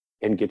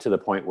get to the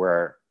point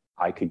where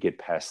I could get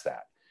past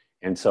that.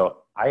 And so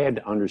I had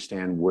to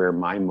understand where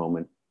my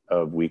moment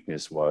of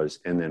weakness was,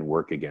 and then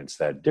work against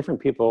that. Different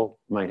people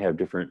might have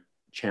different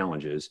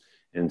challenges.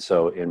 And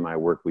so in my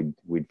work,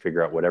 we'd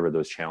figure out whatever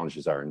those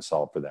challenges are and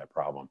solve for that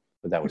problem.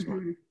 But that was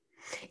mine.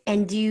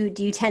 And do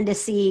you tend to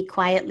see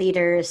quiet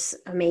leaders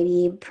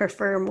maybe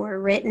prefer more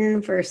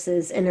written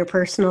versus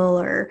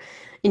interpersonal or,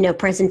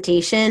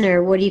 presentation,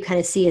 or what do you kind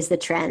of see as the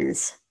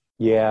trends?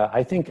 Yeah,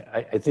 I think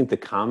the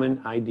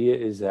common idea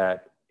is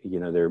that,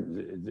 they're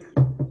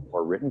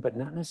more written, but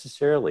not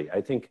necessarily.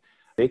 I think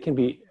they can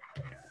be,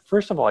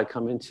 first of all, I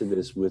come into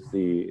this with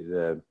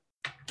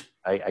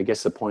I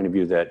guess the point of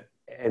view that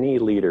any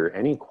leader,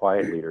 any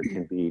quiet leader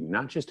can be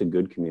not just a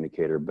good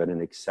communicator, but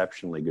an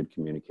exceptionally good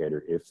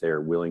communicator if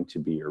they're willing to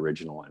be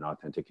original and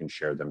authentic and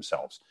share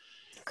themselves.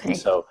 Okay. And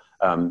so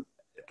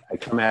I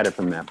come at it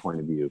from that point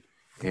of view.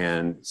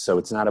 And so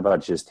it's not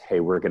about just, hey,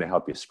 we're going to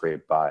help you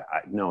scrape by.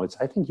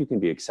 I think you can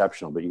be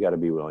exceptional, but you got to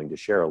be willing to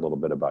share a little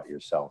bit about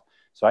yourself.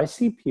 So I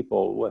see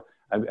people,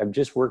 I've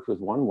just worked with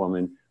one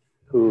woman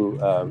who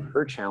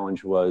her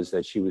challenge was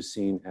that she was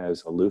seen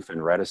as aloof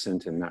and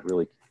reticent and not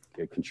really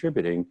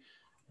contributing.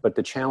 But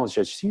the challenge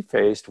that she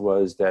faced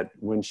was that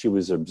when she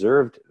was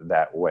observed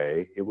that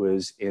way, it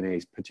was in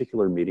a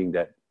particular meeting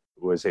that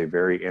was a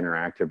very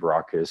interactive,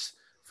 raucous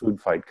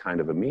food fight kind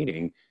of a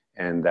meeting,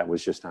 and that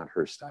was just not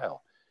her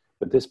style.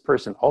 But this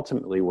person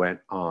ultimately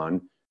went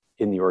on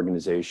in the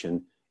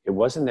organization. It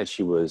wasn't that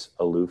she was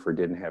aloof or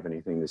didn't have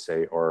anything to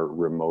say or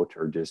remote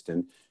or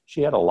distant.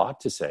 She had a lot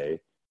to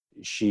say.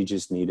 She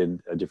just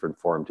needed a different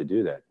forum to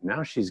do that.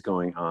 Now she's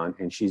going on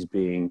and she's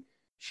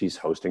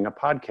hosting a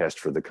podcast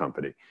for the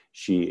company.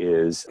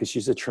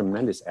 She's a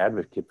tremendous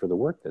advocate for the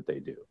work that they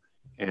do.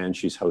 And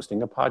she's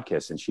hosting a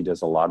podcast, and she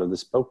does a lot of the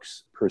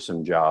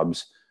spokesperson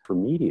jobs for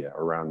media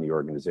around the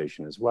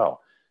organization as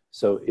well.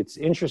 So it's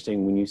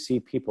interesting when you see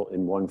people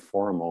in one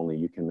forum only,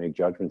 you can make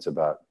judgments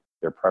about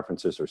their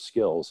preferences or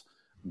skills,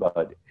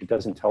 but it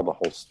doesn't tell the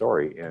whole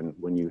story. And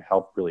when you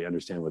help really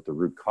understand what the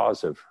root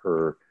cause of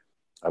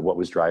what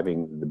was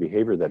driving the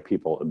behavior that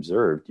people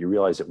observed, you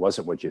realize it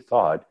wasn't what you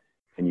thought.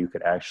 And you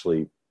could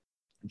actually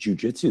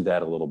jujitsu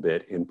that a little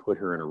bit and put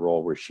her in a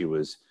role where she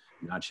was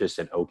not just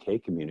an okay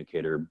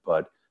communicator,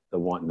 but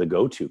the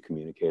go-to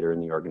communicator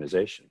in the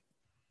organization.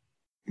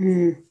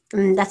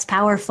 That's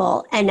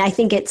powerful. And I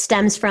think it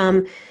stems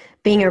from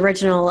being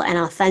original and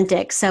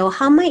authentic. So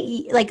how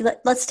might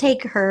let's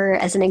take her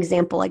as an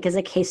example, as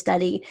a case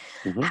study.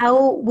 Mm-hmm.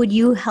 How would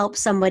you help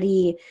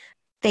somebody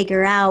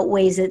figure out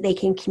ways that they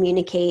can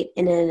communicate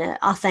in an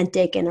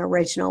authentic and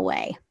original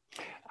way?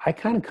 I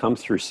kind of come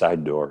through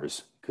side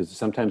doors because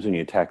sometimes when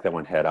you attack that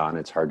one head on,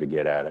 it's hard to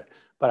get at it.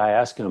 But I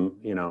ask them,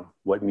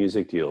 what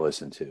music do you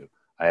listen to?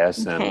 I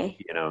ask them,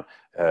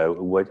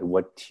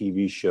 what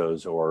TV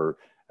shows or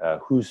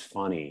who's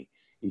funny.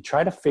 You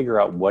try to figure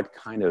out what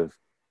kind of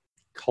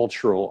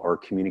cultural or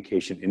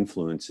communication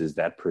influences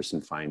that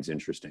person finds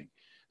interesting.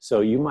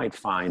 So you might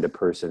find a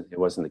person, it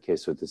wasn't the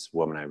case with this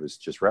woman I was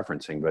just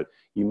referencing, but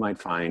you might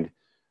find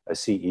a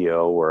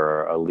CEO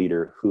or a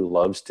leader who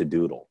loves to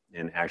doodle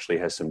and actually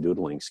has some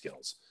doodling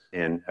skills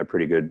and a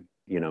pretty good,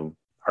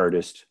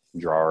 artist,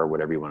 drawer,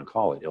 whatever you want to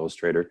call it,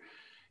 illustrator.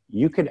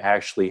 You could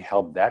actually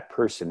help that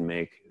person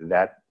make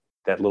that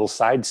little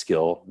side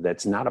skill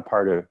that's not a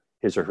part of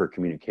his or her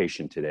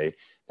communication today.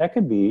 That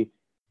could be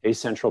a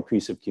central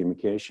piece of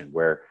communication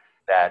where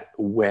that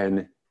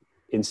when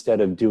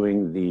instead of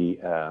doing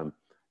the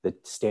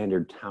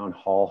standard town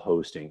hall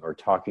hosting or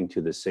talking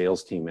to the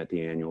sales team at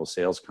the annual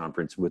sales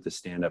conference with a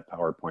stand-up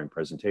PowerPoint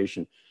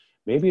presentation,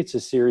 maybe it's a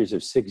series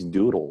of 6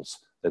 doodles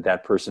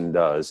that person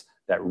does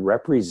that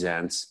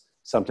represents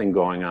something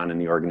going on in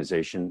the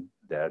organization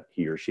that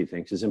he or she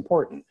thinks is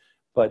important.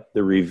 But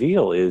the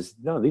reveal is,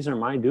 no, these are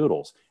my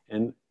doodles.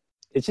 And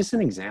it's just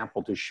an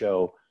example to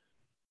show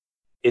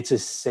it's a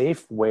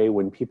safe way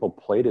when people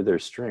play to their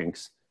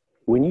strengths.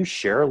 When you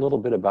share a little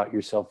bit about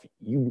yourself,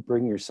 you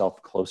bring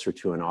yourself closer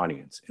to an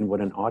audience. And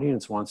what an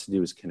audience wants to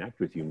do is connect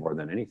with you more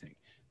than anything.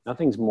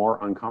 Nothing's more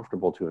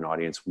uncomfortable to an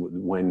audience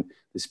when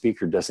the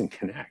speaker doesn't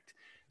connect.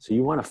 So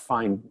you want to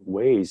find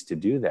ways to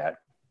do that,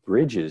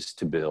 bridges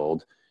to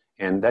build.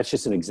 And that's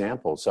just an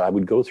example. So I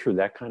would go through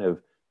that kind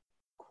of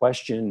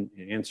question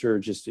and answer,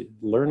 just to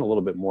learn a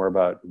little bit more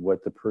about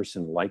what the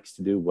person likes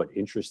to do, what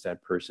interests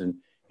that person,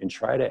 and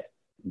try to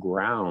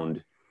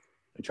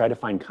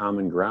find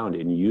common ground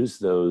and use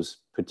those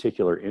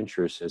particular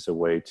interests as a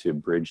way to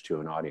bridge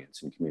to an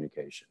audience in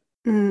communication.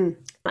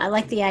 I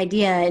like the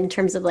idea in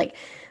terms of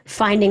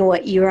finding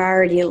what you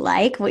already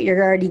like, what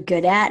you're already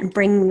good at, and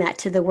bringing that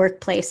to the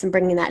workplace and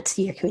bringing that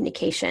to your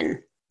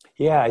communication.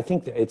 Yeah, I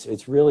think that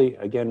it's really,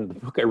 again, the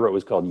book I wrote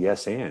was called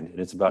Yes and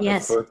it's about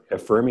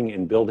affirming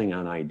and building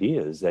on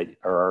ideas that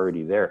are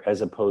already there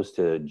as opposed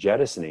to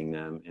jettisoning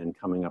them and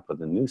coming up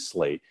with a new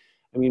slate.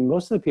 I mean,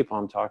 most of the people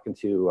I'm talking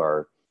to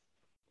are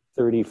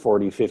 30,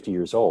 40, 50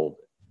 years old.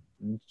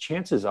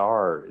 Chances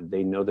are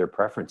they know their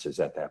preferences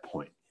at that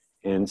point.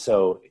 And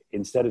so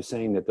instead of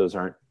saying that those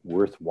aren't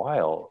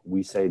worthwhile,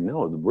 we say,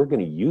 no, we're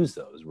going to use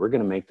those. We're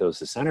going to make those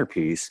the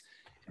centerpiece.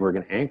 And we're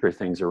going to anchor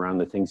things around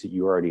the things that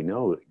you already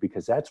know,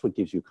 because that's what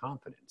gives you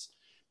confidence.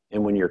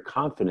 And when you're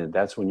confident,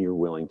 that's when you're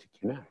willing to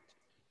connect.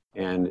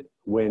 And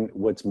when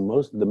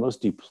the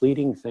most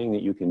depleting thing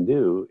that you can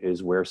do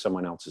is wear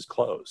someone else's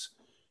clothes.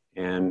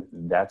 And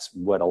that's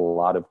what a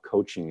lot of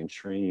coaching and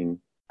training,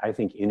 I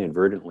think,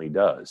 inadvertently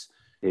does.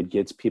 It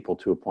gets people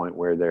to a point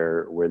where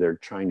they're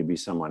trying to be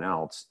someone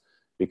else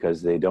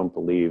because they don't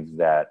believe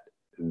that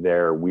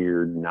their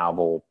weird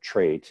novel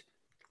trait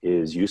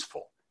is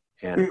useful.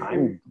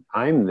 And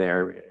I'm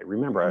there.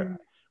 Remember,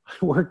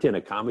 I worked in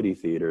a comedy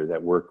theater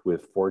that worked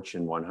with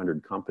Fortune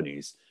 100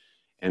 companies,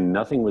 and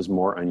nothing was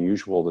more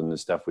unusual than the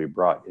stuff we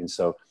brought. And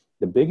so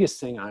the biggest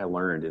thing I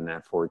learned in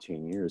that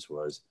 14 years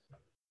was,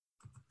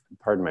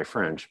 pardon my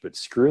French, but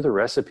screw the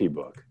recipe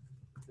book.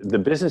 The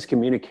business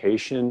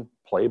communication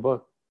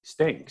playbook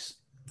stinks.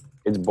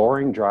 It's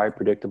boring, dry,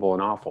 predictable,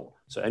 and awful.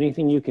 So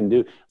anything you can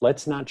do,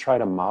 let's not try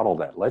to model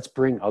that. Let's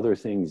bring other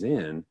things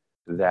in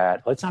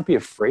that, let's not be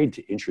afraid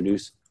to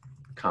introduce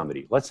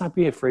comedy. Let's not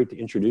be afraid to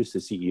introduce the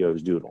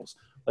CEO's doodles.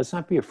 Let's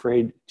not be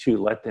afraid to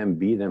let them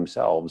be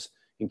themselves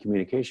in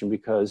communication,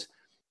 because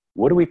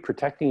what are we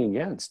protecting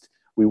against?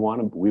 We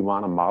want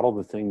to model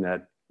the thing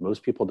that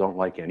most people don't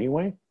like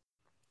anyway.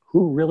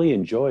 Who really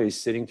enjoys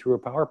sitting through a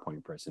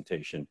PowerPoint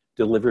presentation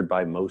delivered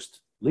by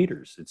most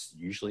leaders? It's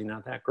usually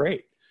not that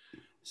great.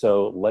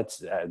 So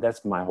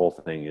that's my whole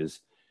thing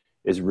is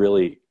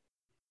really,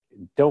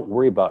 don't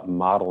worry about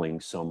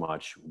modeling so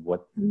much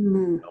what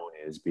known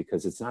is,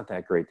 because it's not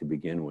that great to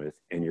begin with.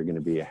 And you're going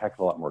to be a heck of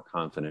a lot more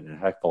confident and a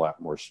heck of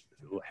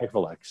a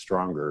lot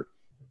stronger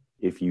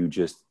if you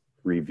just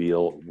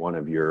reveal one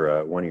of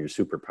your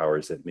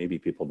superpowers that maybe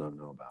people don't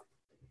know about.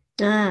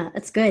 Ah,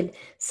 that's good.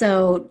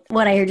 So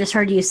what I just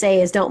heard you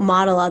say is don't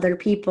model other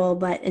people,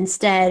 but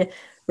instead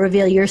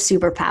reveal your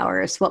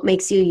superpowers. What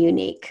makes you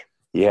unique?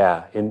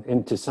 Yeah.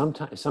 And to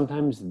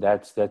sometimes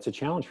that's a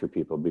challenge for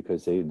people,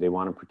 because they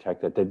want to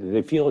protect that.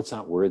 They feel it's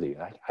not worthy.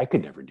 I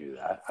could never do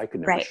that. I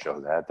could never show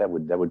that. That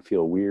would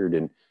feel weird.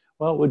 And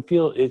well,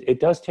 it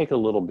does take a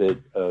little bit,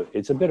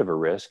 it's a bit of a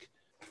risk,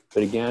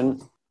 but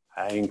again,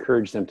 I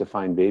encourage them to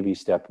find baby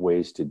step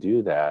ways to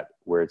do that,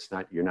 where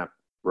you're not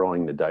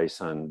rolling the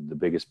dice on the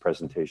biggest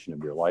presentation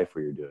of your life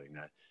where you're doing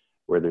that,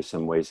 where there's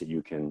some ways that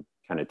you can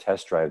kind of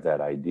test drive that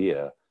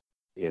idea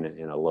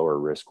in a lower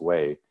risk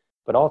way.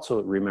 But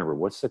also remember,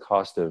 what's the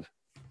cost of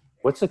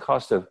a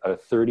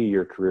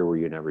 30-year career where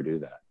you never do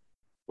that?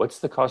 What's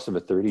the cost of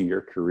a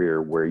 30-year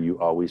career where you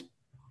always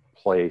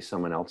play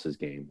someone else's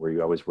game, where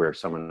you always wear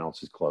someone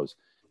else's clothes?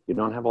 You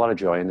don't have a lot of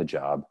joy in the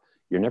job.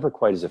 You're never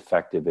quite as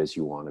effective as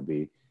you want to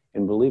be.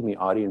 And believe me,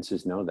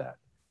 audiences know that.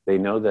 They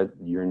know that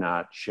you're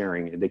not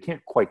sharing. They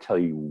can't quite tell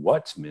you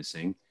what's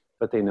missing,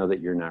 but they know that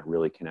you're not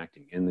really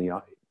connecting.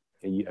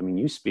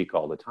 You speak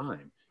all the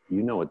time.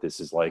 You know what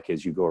this is like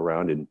as you go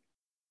around and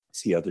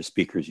see other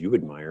speakers you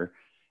admire.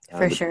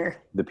 For sure.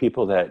 The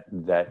people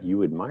that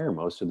you admire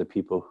most are the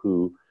people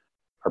who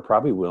are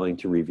probably willing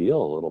to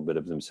reveal a little bit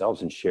of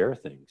themselves and share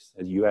things.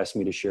 As you asked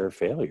me to share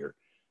failure.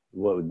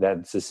 Well,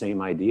 that's the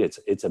same idea.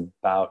 It's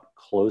about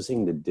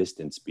closing the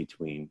distance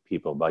between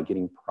people by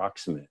getting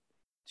proximate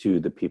to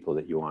the people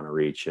that you want to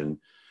reach. And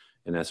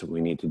that's what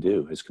we need to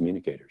do as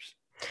communicators.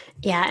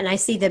 Yeah. And I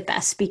see the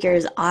best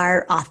speakers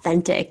are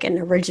authentic and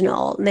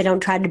original. They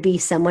don't try to be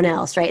someone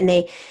else. Right. And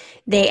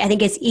I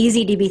think it's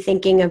easy to be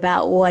thinking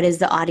about what does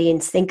the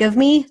audience think of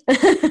me?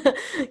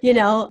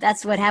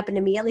 That's what happened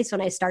to me, at least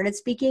when I started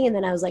speaking. And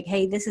then I was like,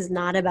 hey, this is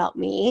not about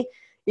me.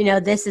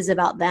 This is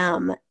about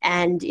them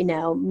and,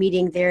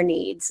 meeting their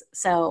needs.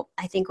 So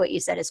I think what you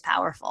said is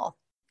powerful.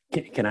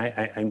 Can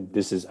I'm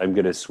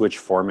going to switch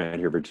format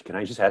here, but can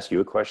I just ask you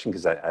a question?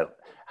 Because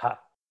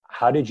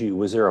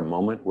was there a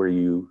moment where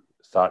you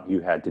thought you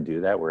had to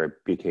do that, where it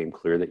became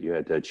clear that you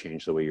had to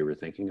change the way you were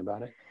thinking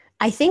about it?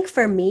 I think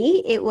for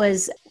me, it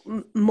was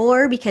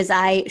more because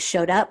I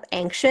showed up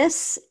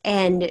anxious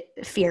and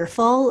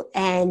fearful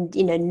and,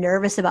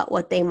 nervous about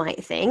what they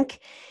might think.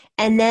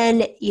 And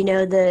then,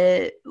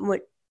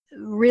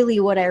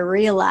 what I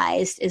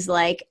realized is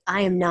like,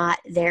 I am not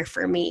there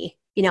for me.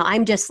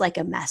 I'm just like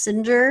a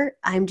messenger.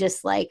 I'm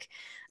just like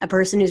a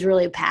person who's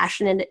really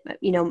passionate.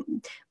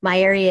 My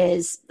area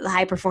is the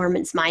high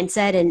performance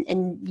mindset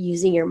and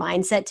using your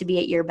mindset to be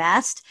at your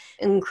best.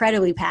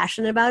 Incredibly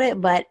passionate about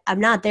it, but I'm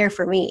not there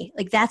for me.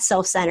 Like that's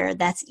self-centered,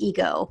 that's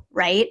ego,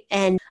 right?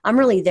 And I'm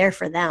really there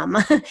for them.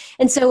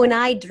 And so when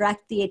I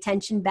direct the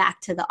attention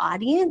back to the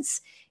audience,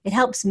 it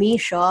helps me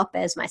show up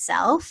as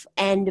myself.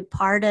 And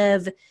part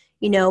of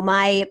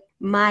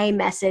my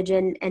message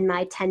and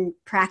my 10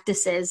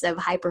 practices of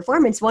high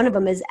performance, one of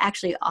them is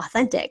actually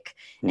authentic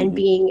and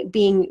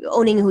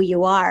owning who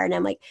you are. And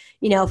I'm like,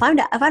 if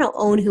I don't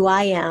own who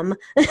I am,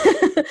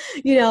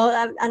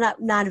 I'm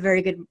not a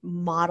very good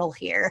model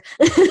here.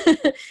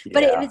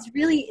 But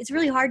it's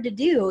really hard to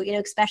do,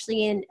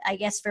 especially in, I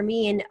guess for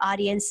me, in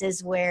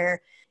audiences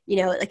where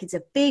like it's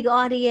a big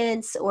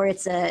audience or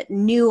it's a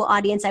new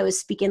audience. I was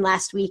speaking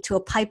last week to a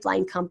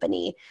pipeline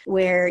company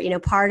where,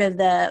 part of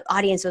the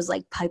audience was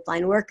like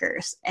pipeline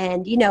workers.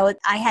 And,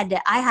 I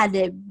had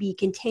to be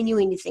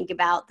continuing to think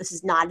about, this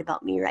is not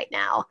about me right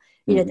now.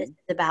 This is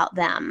about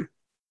them.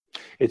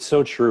 It's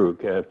so true.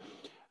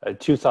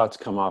 Two thoughts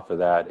come off of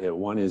that.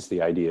 One is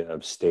the idea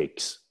of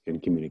stakes in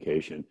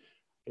communication.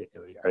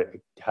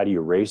 How do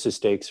you raise the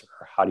stakes,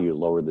 or how do you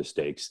lower the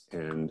stakes,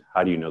 and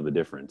how do you know the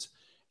difference?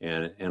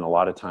 And a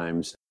lot of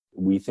times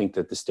we think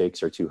that the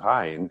stakes are too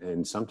high,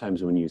 and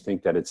sometimes when you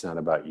think that it's not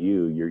about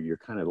you, you're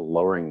kind of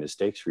lowering the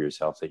stakes for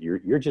yourself. That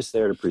you're just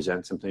there to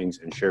present some things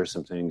and share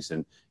some things,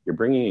 and you're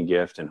bringing a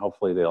gift, and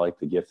hopefully they like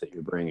the gift that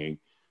you're bringing.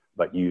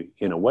 But you,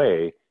 in a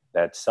way,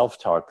 that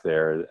self-talk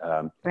there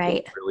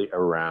right, is really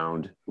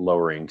around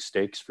lowering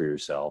stakes for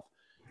yourself.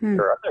 Hmm.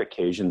 There are other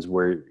occasions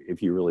where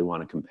if you really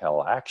want to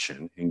compel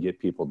action and get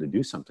people to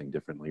do something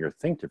differently or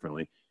think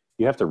differently,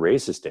 you have to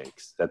raise the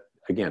stakes. That,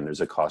 again,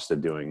 there's a cost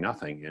of doing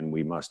nothing, and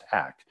we must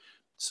act.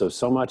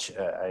 So much,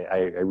 I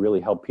really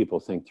help people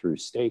think through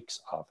stakes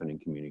often in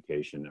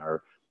communication.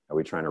 Are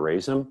we trying to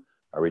raise them?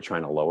 Are we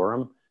trying to lower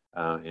them?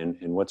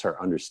 And what's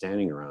our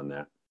understanding around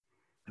that?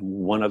 And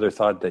one other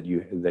thought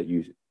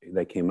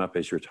that came up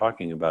as you're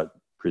talking about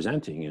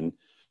presenting,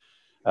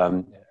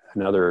 and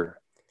another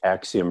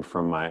axiom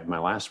from my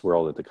last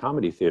world at the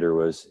Comedy Theater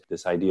was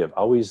this idea of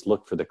always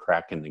look for the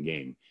crack in the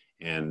game.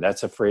 And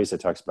that's a phrase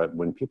that talks about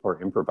when people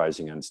are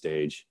improvising on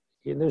stage,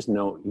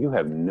 you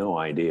have no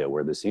idea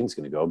where the scene's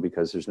going to go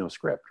because there's no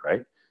script,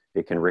 right?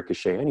 It can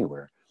ricochet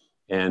anywhere.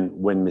 And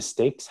when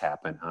mistakes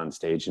happen on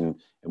stage, and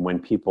when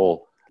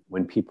people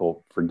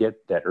forget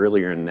that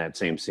earlier in that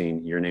same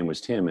scene, your name was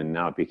Tim and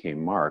now it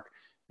became Mark,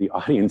 the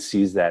audience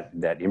sees that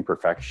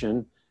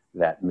imperfection,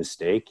 that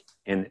mistake,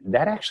 and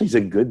that actually is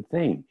a good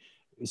thing.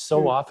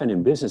 So often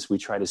in business, we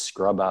try to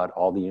scrub out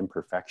all the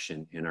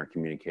imperfection in our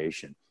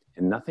communication,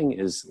 and nothing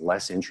is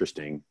less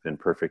interesting than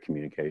perfect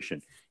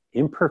communication.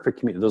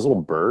 Those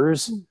little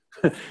burrs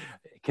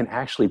can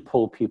actually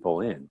pull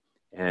people in,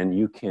 and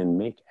you can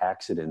make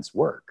accidents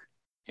work,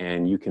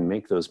 and you can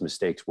make those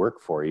mistakes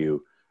work for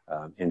you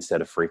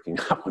instead of freaking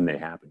out when they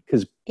happen.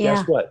 Because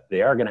guess what?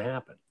 They are going to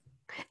happen.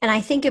 And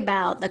I think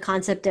about the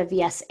concept of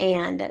yes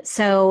and.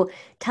 So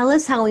tell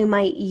us how we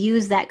might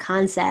use that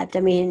concept.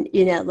 I mean,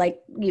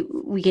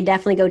 we can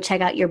definitely go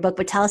check out your book,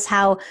 but tell us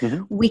how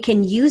we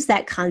can use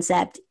that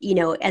concept,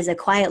 as a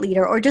quiet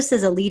leader or just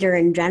as a leader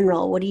in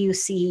general. What do you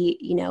see,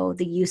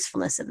 the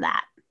usefulness of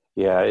that?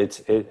 Yeah,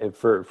 it's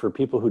for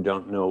people who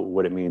don't know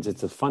what it means.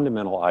 It's a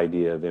fundamental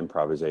idea of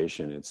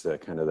improvisation. It's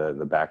kind of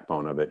the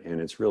backbone of it,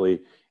 and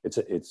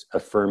it's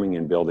affirming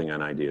and building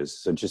on ideas.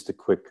 So just a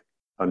quick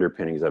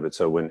underpinnings of it.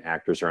 So when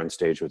actors are on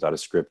stage without a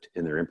script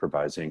and they're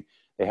improvising,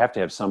 they have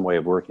to have some way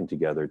of working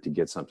together to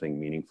get something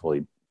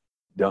meaningful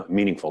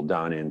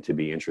done and to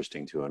be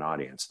interesting to an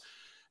audience.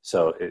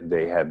 So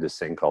they have this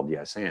thing called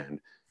yes and.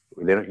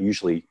 They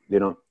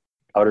don't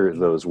utter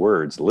those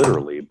words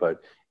literally,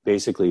 but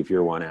basically if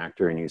you're one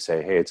actor and you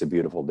say, hey, it's a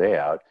beautiful day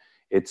out,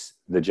 it's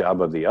the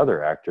job of the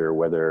other actor,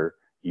 whether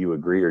you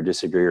agree or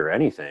disagree or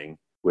anything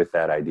with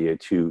that idea,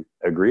 to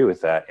agree with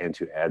that and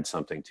to add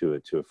something to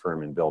it, to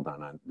affirm and build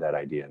on that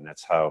idea. And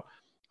that's how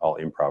all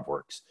improv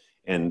works.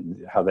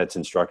 And how that's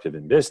instructive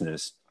in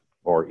business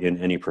or in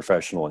any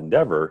professional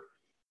endeavor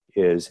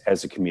is,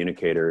 as a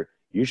communicator,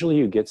 usually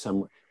you get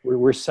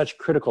we're such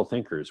critical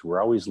thinkers.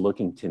 We're always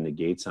looking to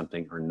negate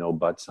something or no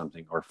but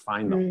something or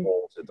find the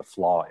holes or the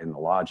flaw in the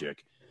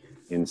logic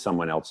in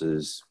someone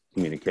else's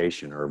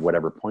communication or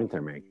whatever point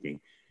they're making.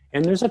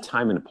 And there's a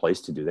time and a place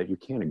to do that. You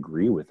can't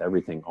agree with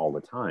everything all the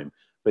time.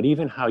 But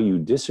even how you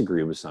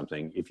disagree with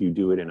something, if you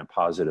do it in a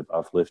positive,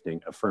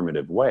 uplifting,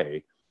 affirmative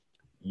way,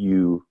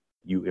 you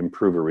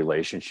improve a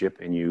relationship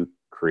and you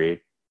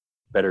create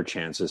better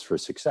chances for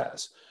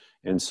success.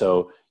 And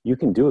so you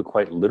can do it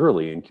quite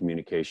literally in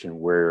communication,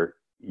 where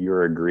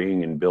you're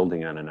agreeing and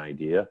building on an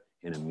idea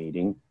in a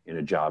meeting, in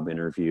a job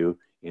interview,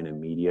 in a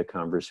media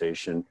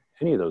conversation,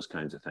 any of those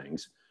kinds of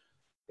things.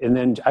 And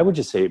then I would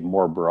just say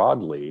more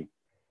broadly,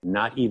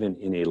 not even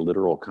in a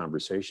literal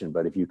conversation,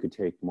 but if you could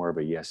take more of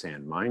a yes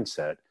and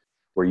mindset,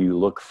 where you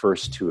look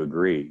first to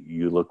agree,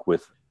 you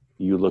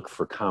look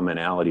for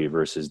commonality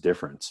versus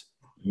difference.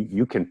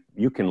 You can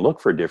look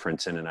for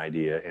difference in an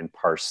idea and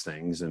parse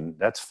things, and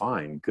that's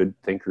fine. Good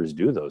thinkers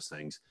do those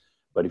things.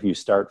 But if you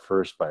start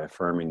first by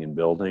affirming and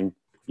building,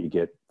 you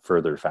get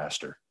further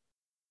faster.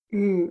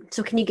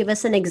 So can you give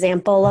us an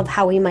example of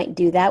how we might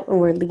do that when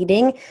we're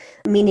leading?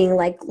 Meaning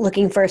like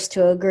looking first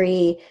to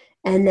agree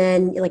and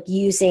then like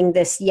using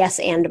this yes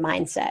and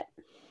mindset.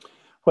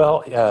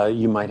 Well,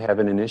 you might have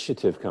an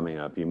initiative coming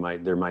up.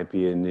 There might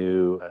be a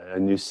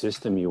new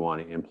system you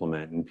want to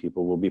implement, and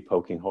people will be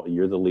poking holes.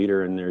 You're the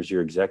leader, and there's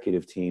your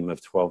executive team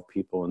of 12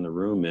 people in the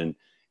room,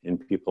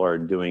 and people are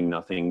doing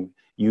nothing.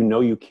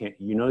 You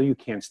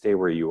can't stay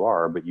where you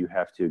are, but you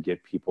have to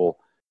get people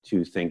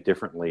to think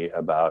differently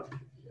about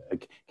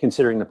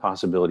considering the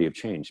possibility of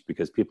change,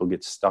 because people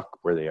get stuck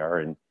where they are,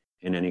 and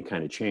any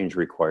kind of change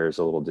requires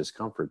a little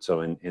discomfort.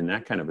 So in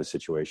that kind of a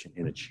situation,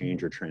 in a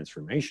change or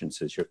transformation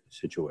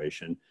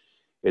situation,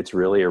 it's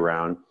really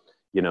around,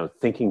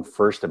 thinking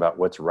first about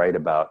what's right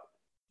about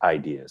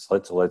ideas.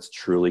 Let's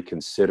truly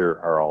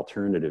consider our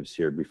alternatives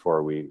here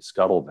before we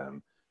scuttle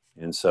them.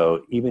 And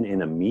so even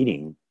in a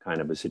meeting kind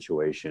of a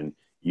situation,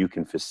 you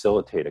can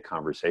facilitate a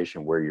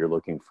conversation where you're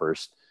looking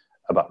first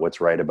about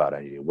what's right about an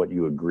idea, what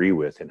you agree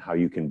with, and how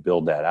you can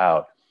build that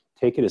out,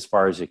 take it as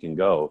far as it can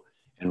go,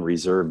 and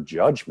reserve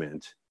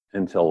judgment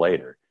until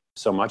later.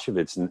 So much of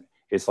it's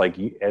like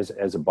you,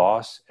 as a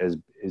boss,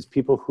 as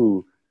people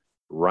who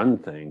run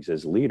things,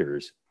 as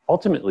leaders,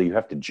 ultimately you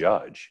have to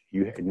judge.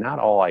 Not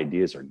all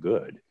ideas are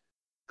good,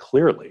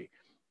 clearly,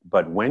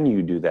 but when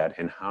you do that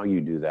and how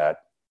you do that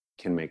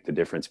can make the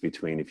difference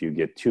between if you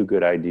get 2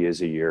 good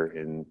ideas a year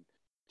and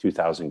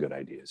 2,000 good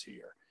ideas a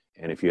year.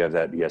 And if you have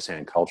that yes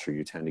and culture,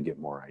 you tend to get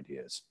more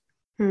ideas.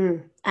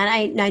 And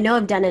I know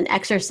I've done an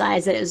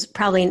exercise that is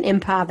probably an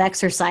improv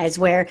exercise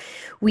where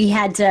we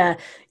had to,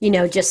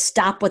 just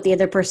stop what the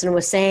other person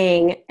was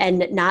saying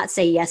and not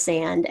say yes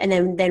and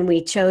then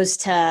we chose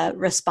to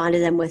respond to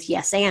them with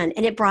yes and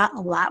it brought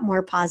a lot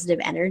more positive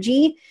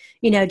energy,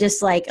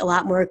 just like a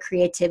lot more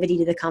creativity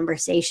to the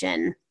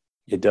conversation.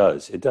 It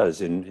does.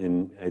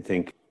 And I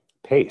think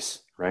pace,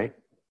 right?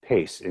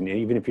 Pace. And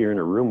even if you're in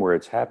a room where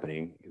it's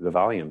happening, the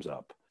volume's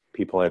up.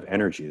 People have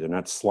energy. They're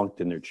not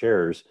slunked in their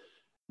chairs,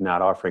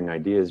 not offering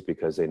ideas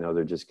because they know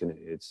they're just going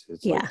to, it's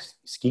like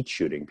skeet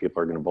shooting.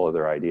 People are going to blow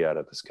their idea out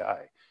of the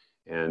sky.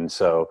 And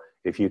so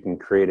if you can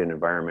create an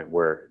environment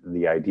where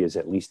the idea is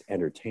at least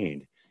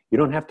entertained, you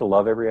don't have to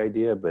love every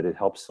idea, but it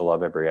helps to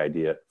love every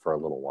idea for a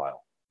little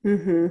while.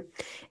 Mm-hmm.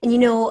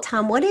 And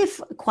Tom, what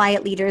if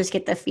quiet leaders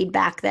get the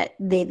feedback that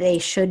they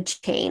should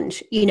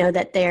change,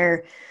 that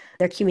their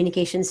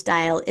communication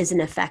style isn't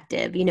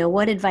effective?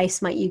 What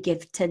advice might you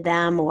give to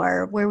them,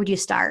 or where would you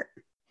start?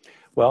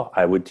 Well,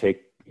 I would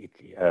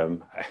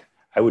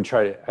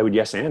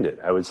yes and it.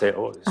 I would say,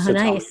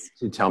 nice.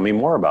 Tell me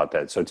more about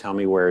that. So tell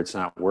me where it's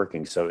not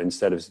working. So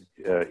instead of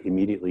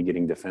immediately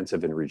getting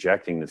defensive and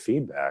rejecting the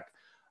feedback,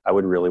 I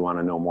would really want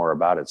to know more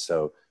about it.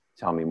 So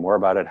tell me more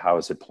about it. How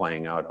is it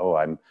playing out? Oh,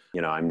 I'm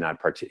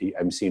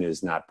seen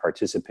as not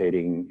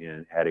participating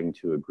in adding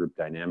to a group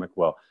dynamic.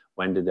 Well,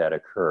 when did that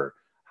occur?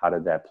 How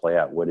did that play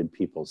out? What did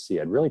people see?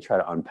 I'd really try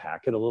to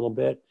unpack it a little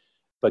bit,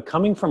 but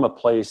coming from a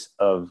place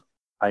of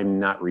I'm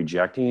not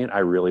rejecting it.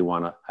 I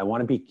want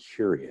to be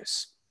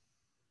curious.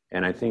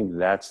 And I think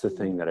that's the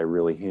thing that I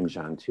really hinge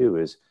on too,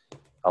 is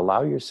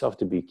allow yourself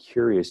to be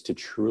curious to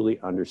truly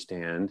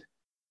understand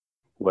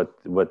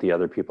what the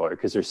other people are,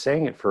 because they're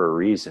saying it for a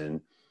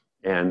reason.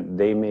 And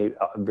they may,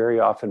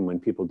 very often when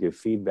people give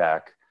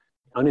feedback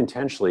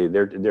unintentionally,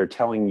 they're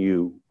telling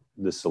you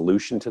the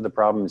solution to the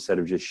problem instead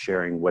of just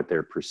sharing what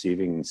they're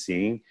perceiving and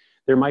seeing.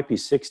 There might be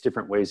 6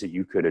 different ways that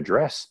you could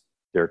address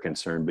their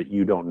concern, but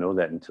you don't know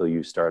that until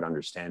you start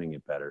understanding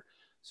it better.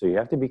 So you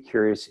have to be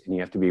curious, and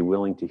you have to be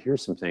willing to hear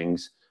some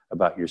things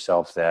about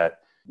yourself that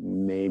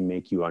may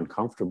make you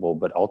uncomfortable,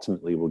 but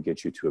ultimately will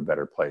get you to a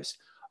better place.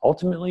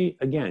 Ultimately,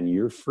 again,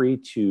 you're free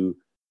to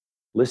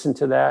listen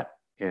to that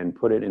and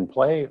put it in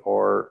play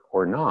or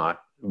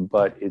not,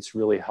 but it's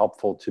really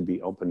helpful to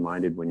be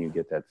open-minded when you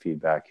get that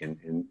feedback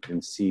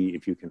and see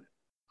if you can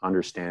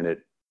understand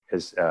it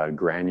as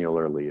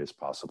granularly as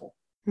possible.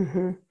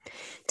 Mm-hmm.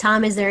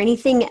 Tom, is there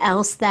anything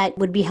else that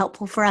would be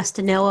helpful for us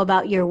to know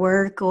about your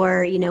work,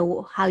 or,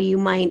 how you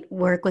might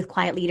work with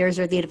quiet leaders,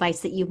 or the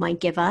advice that you might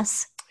give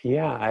us?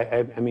 Yeah,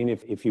 I mean,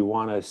 if you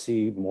want to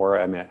see more,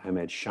 I'm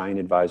at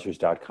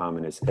shineadvisors.com,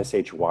 and it's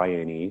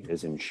SHYNE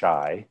as in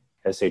shy,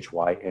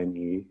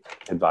 SHYNE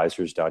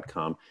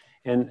advisors.com.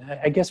 And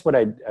I guess what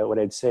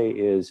I'd say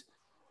is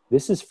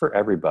this is for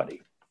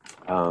everybody.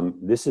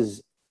 This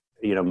is,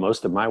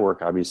 most of my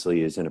work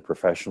obviously is in a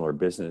professional or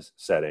business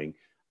setting,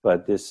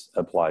 but this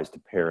applies to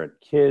parent,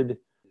 kid,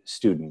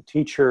 student,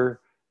 teacher.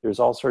 There's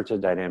all sorts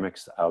of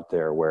dynamics out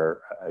there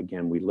where,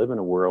 again, we live in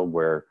a world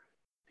where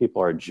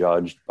people are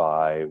judged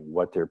by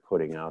what they're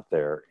putting out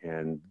there.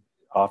 And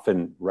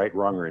often, right,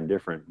 wrong, or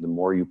indifferent, the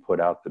more you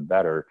put out, the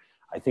better.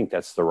 I think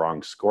that's the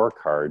wrong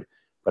scorecard,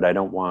 but I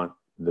don't want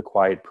the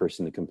quiet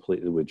person to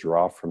completely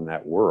withdraw from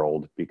that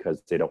world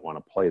because they don't want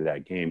to play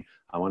that game.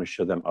 I want to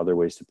show them other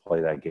ways to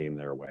play that game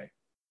their way.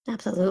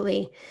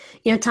 Absolutely.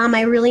 Tom,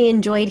 I really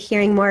enjoyed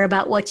hearing more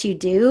about what you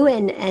do,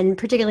 and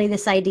particularly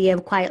this idea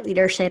of quiet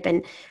leadership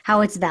and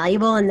how it's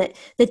valuable. And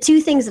the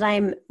 2 things that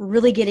I'm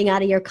really getting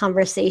out of your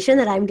conversation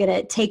that I'm going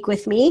to take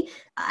with me,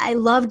 I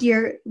loved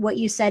what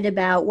you said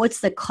about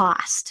what's the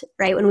cost,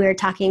 right? When we were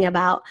talking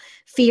about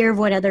fear of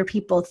what other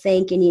people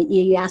think, and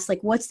you asked,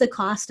 like, what's the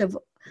cost of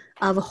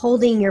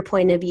holding your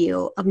point of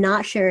view, of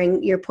not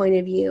sharing your point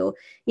of view?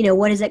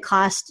 What does it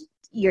cost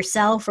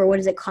yourself, or what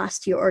does it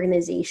cost to your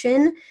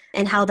organization,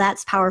 and how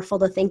that's powerful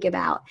to think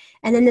about.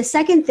 And then the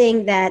second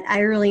thing that I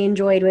really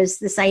enjoyed was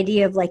this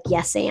idea of like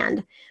yes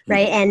and,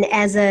 right? And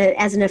as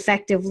an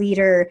effective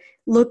leader,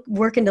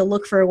 working to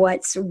look for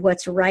what's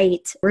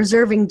right,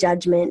 reserving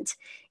judgment,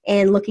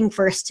 and looking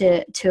first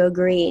to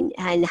agree,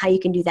 and how you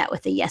can do that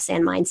with a yes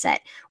and mindset.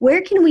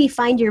 Where can we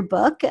find your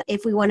book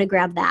if we want to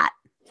grab that?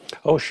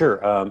 Oh,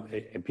 sure.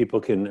 People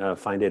can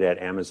find it at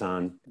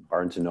Amazon,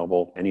 Barnes &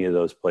 Noble, any of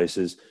those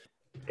places.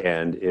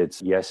 And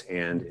it's Yes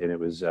and it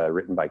was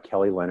written by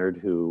Kelly Leonard,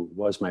 who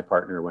was my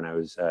partner when I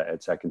was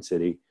at Second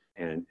City,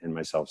 and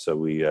myself. So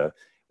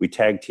we we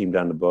tag teamed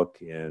on the book,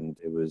 and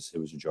it was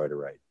a joy to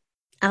write.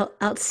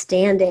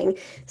 Outstanding.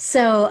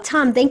 So,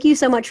 Tom, thank you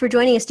so much for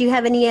joining us. Do you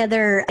have any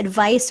other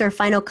advice or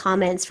final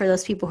comments for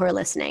those people who are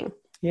listening?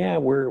 Yeah,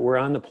 we're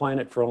on the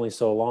planet for only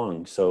so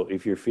long. So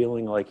if you're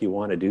feeling like you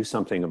want to do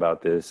something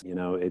about this,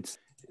 it's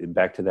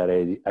back to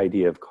that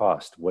idea of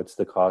cost. What's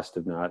the cost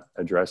of not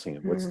addressing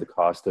it? What's the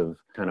cost of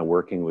kind of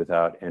working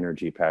without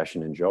energy,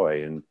 passion, and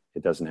joy? And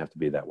it doesn't have to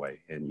be that way.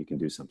 And you can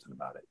do something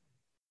about it.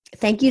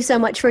 Thank you so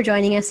much for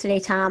joining us today,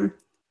 Tom.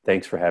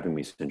 Thanks for having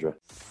me, Sindra.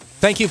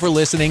 Thank you for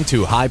listening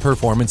to High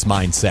Performance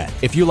Mindset.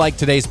 If you like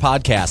today's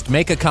podcast,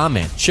 make a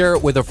comment, share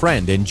it with a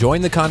friend, and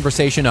join the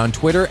conversation on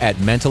Twitter at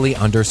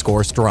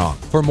mentally_strong.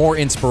 For more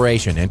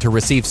inspiration and to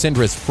receive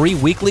Sindra's free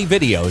weekly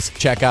videos,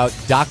 check out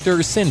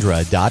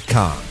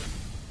drsindra.com.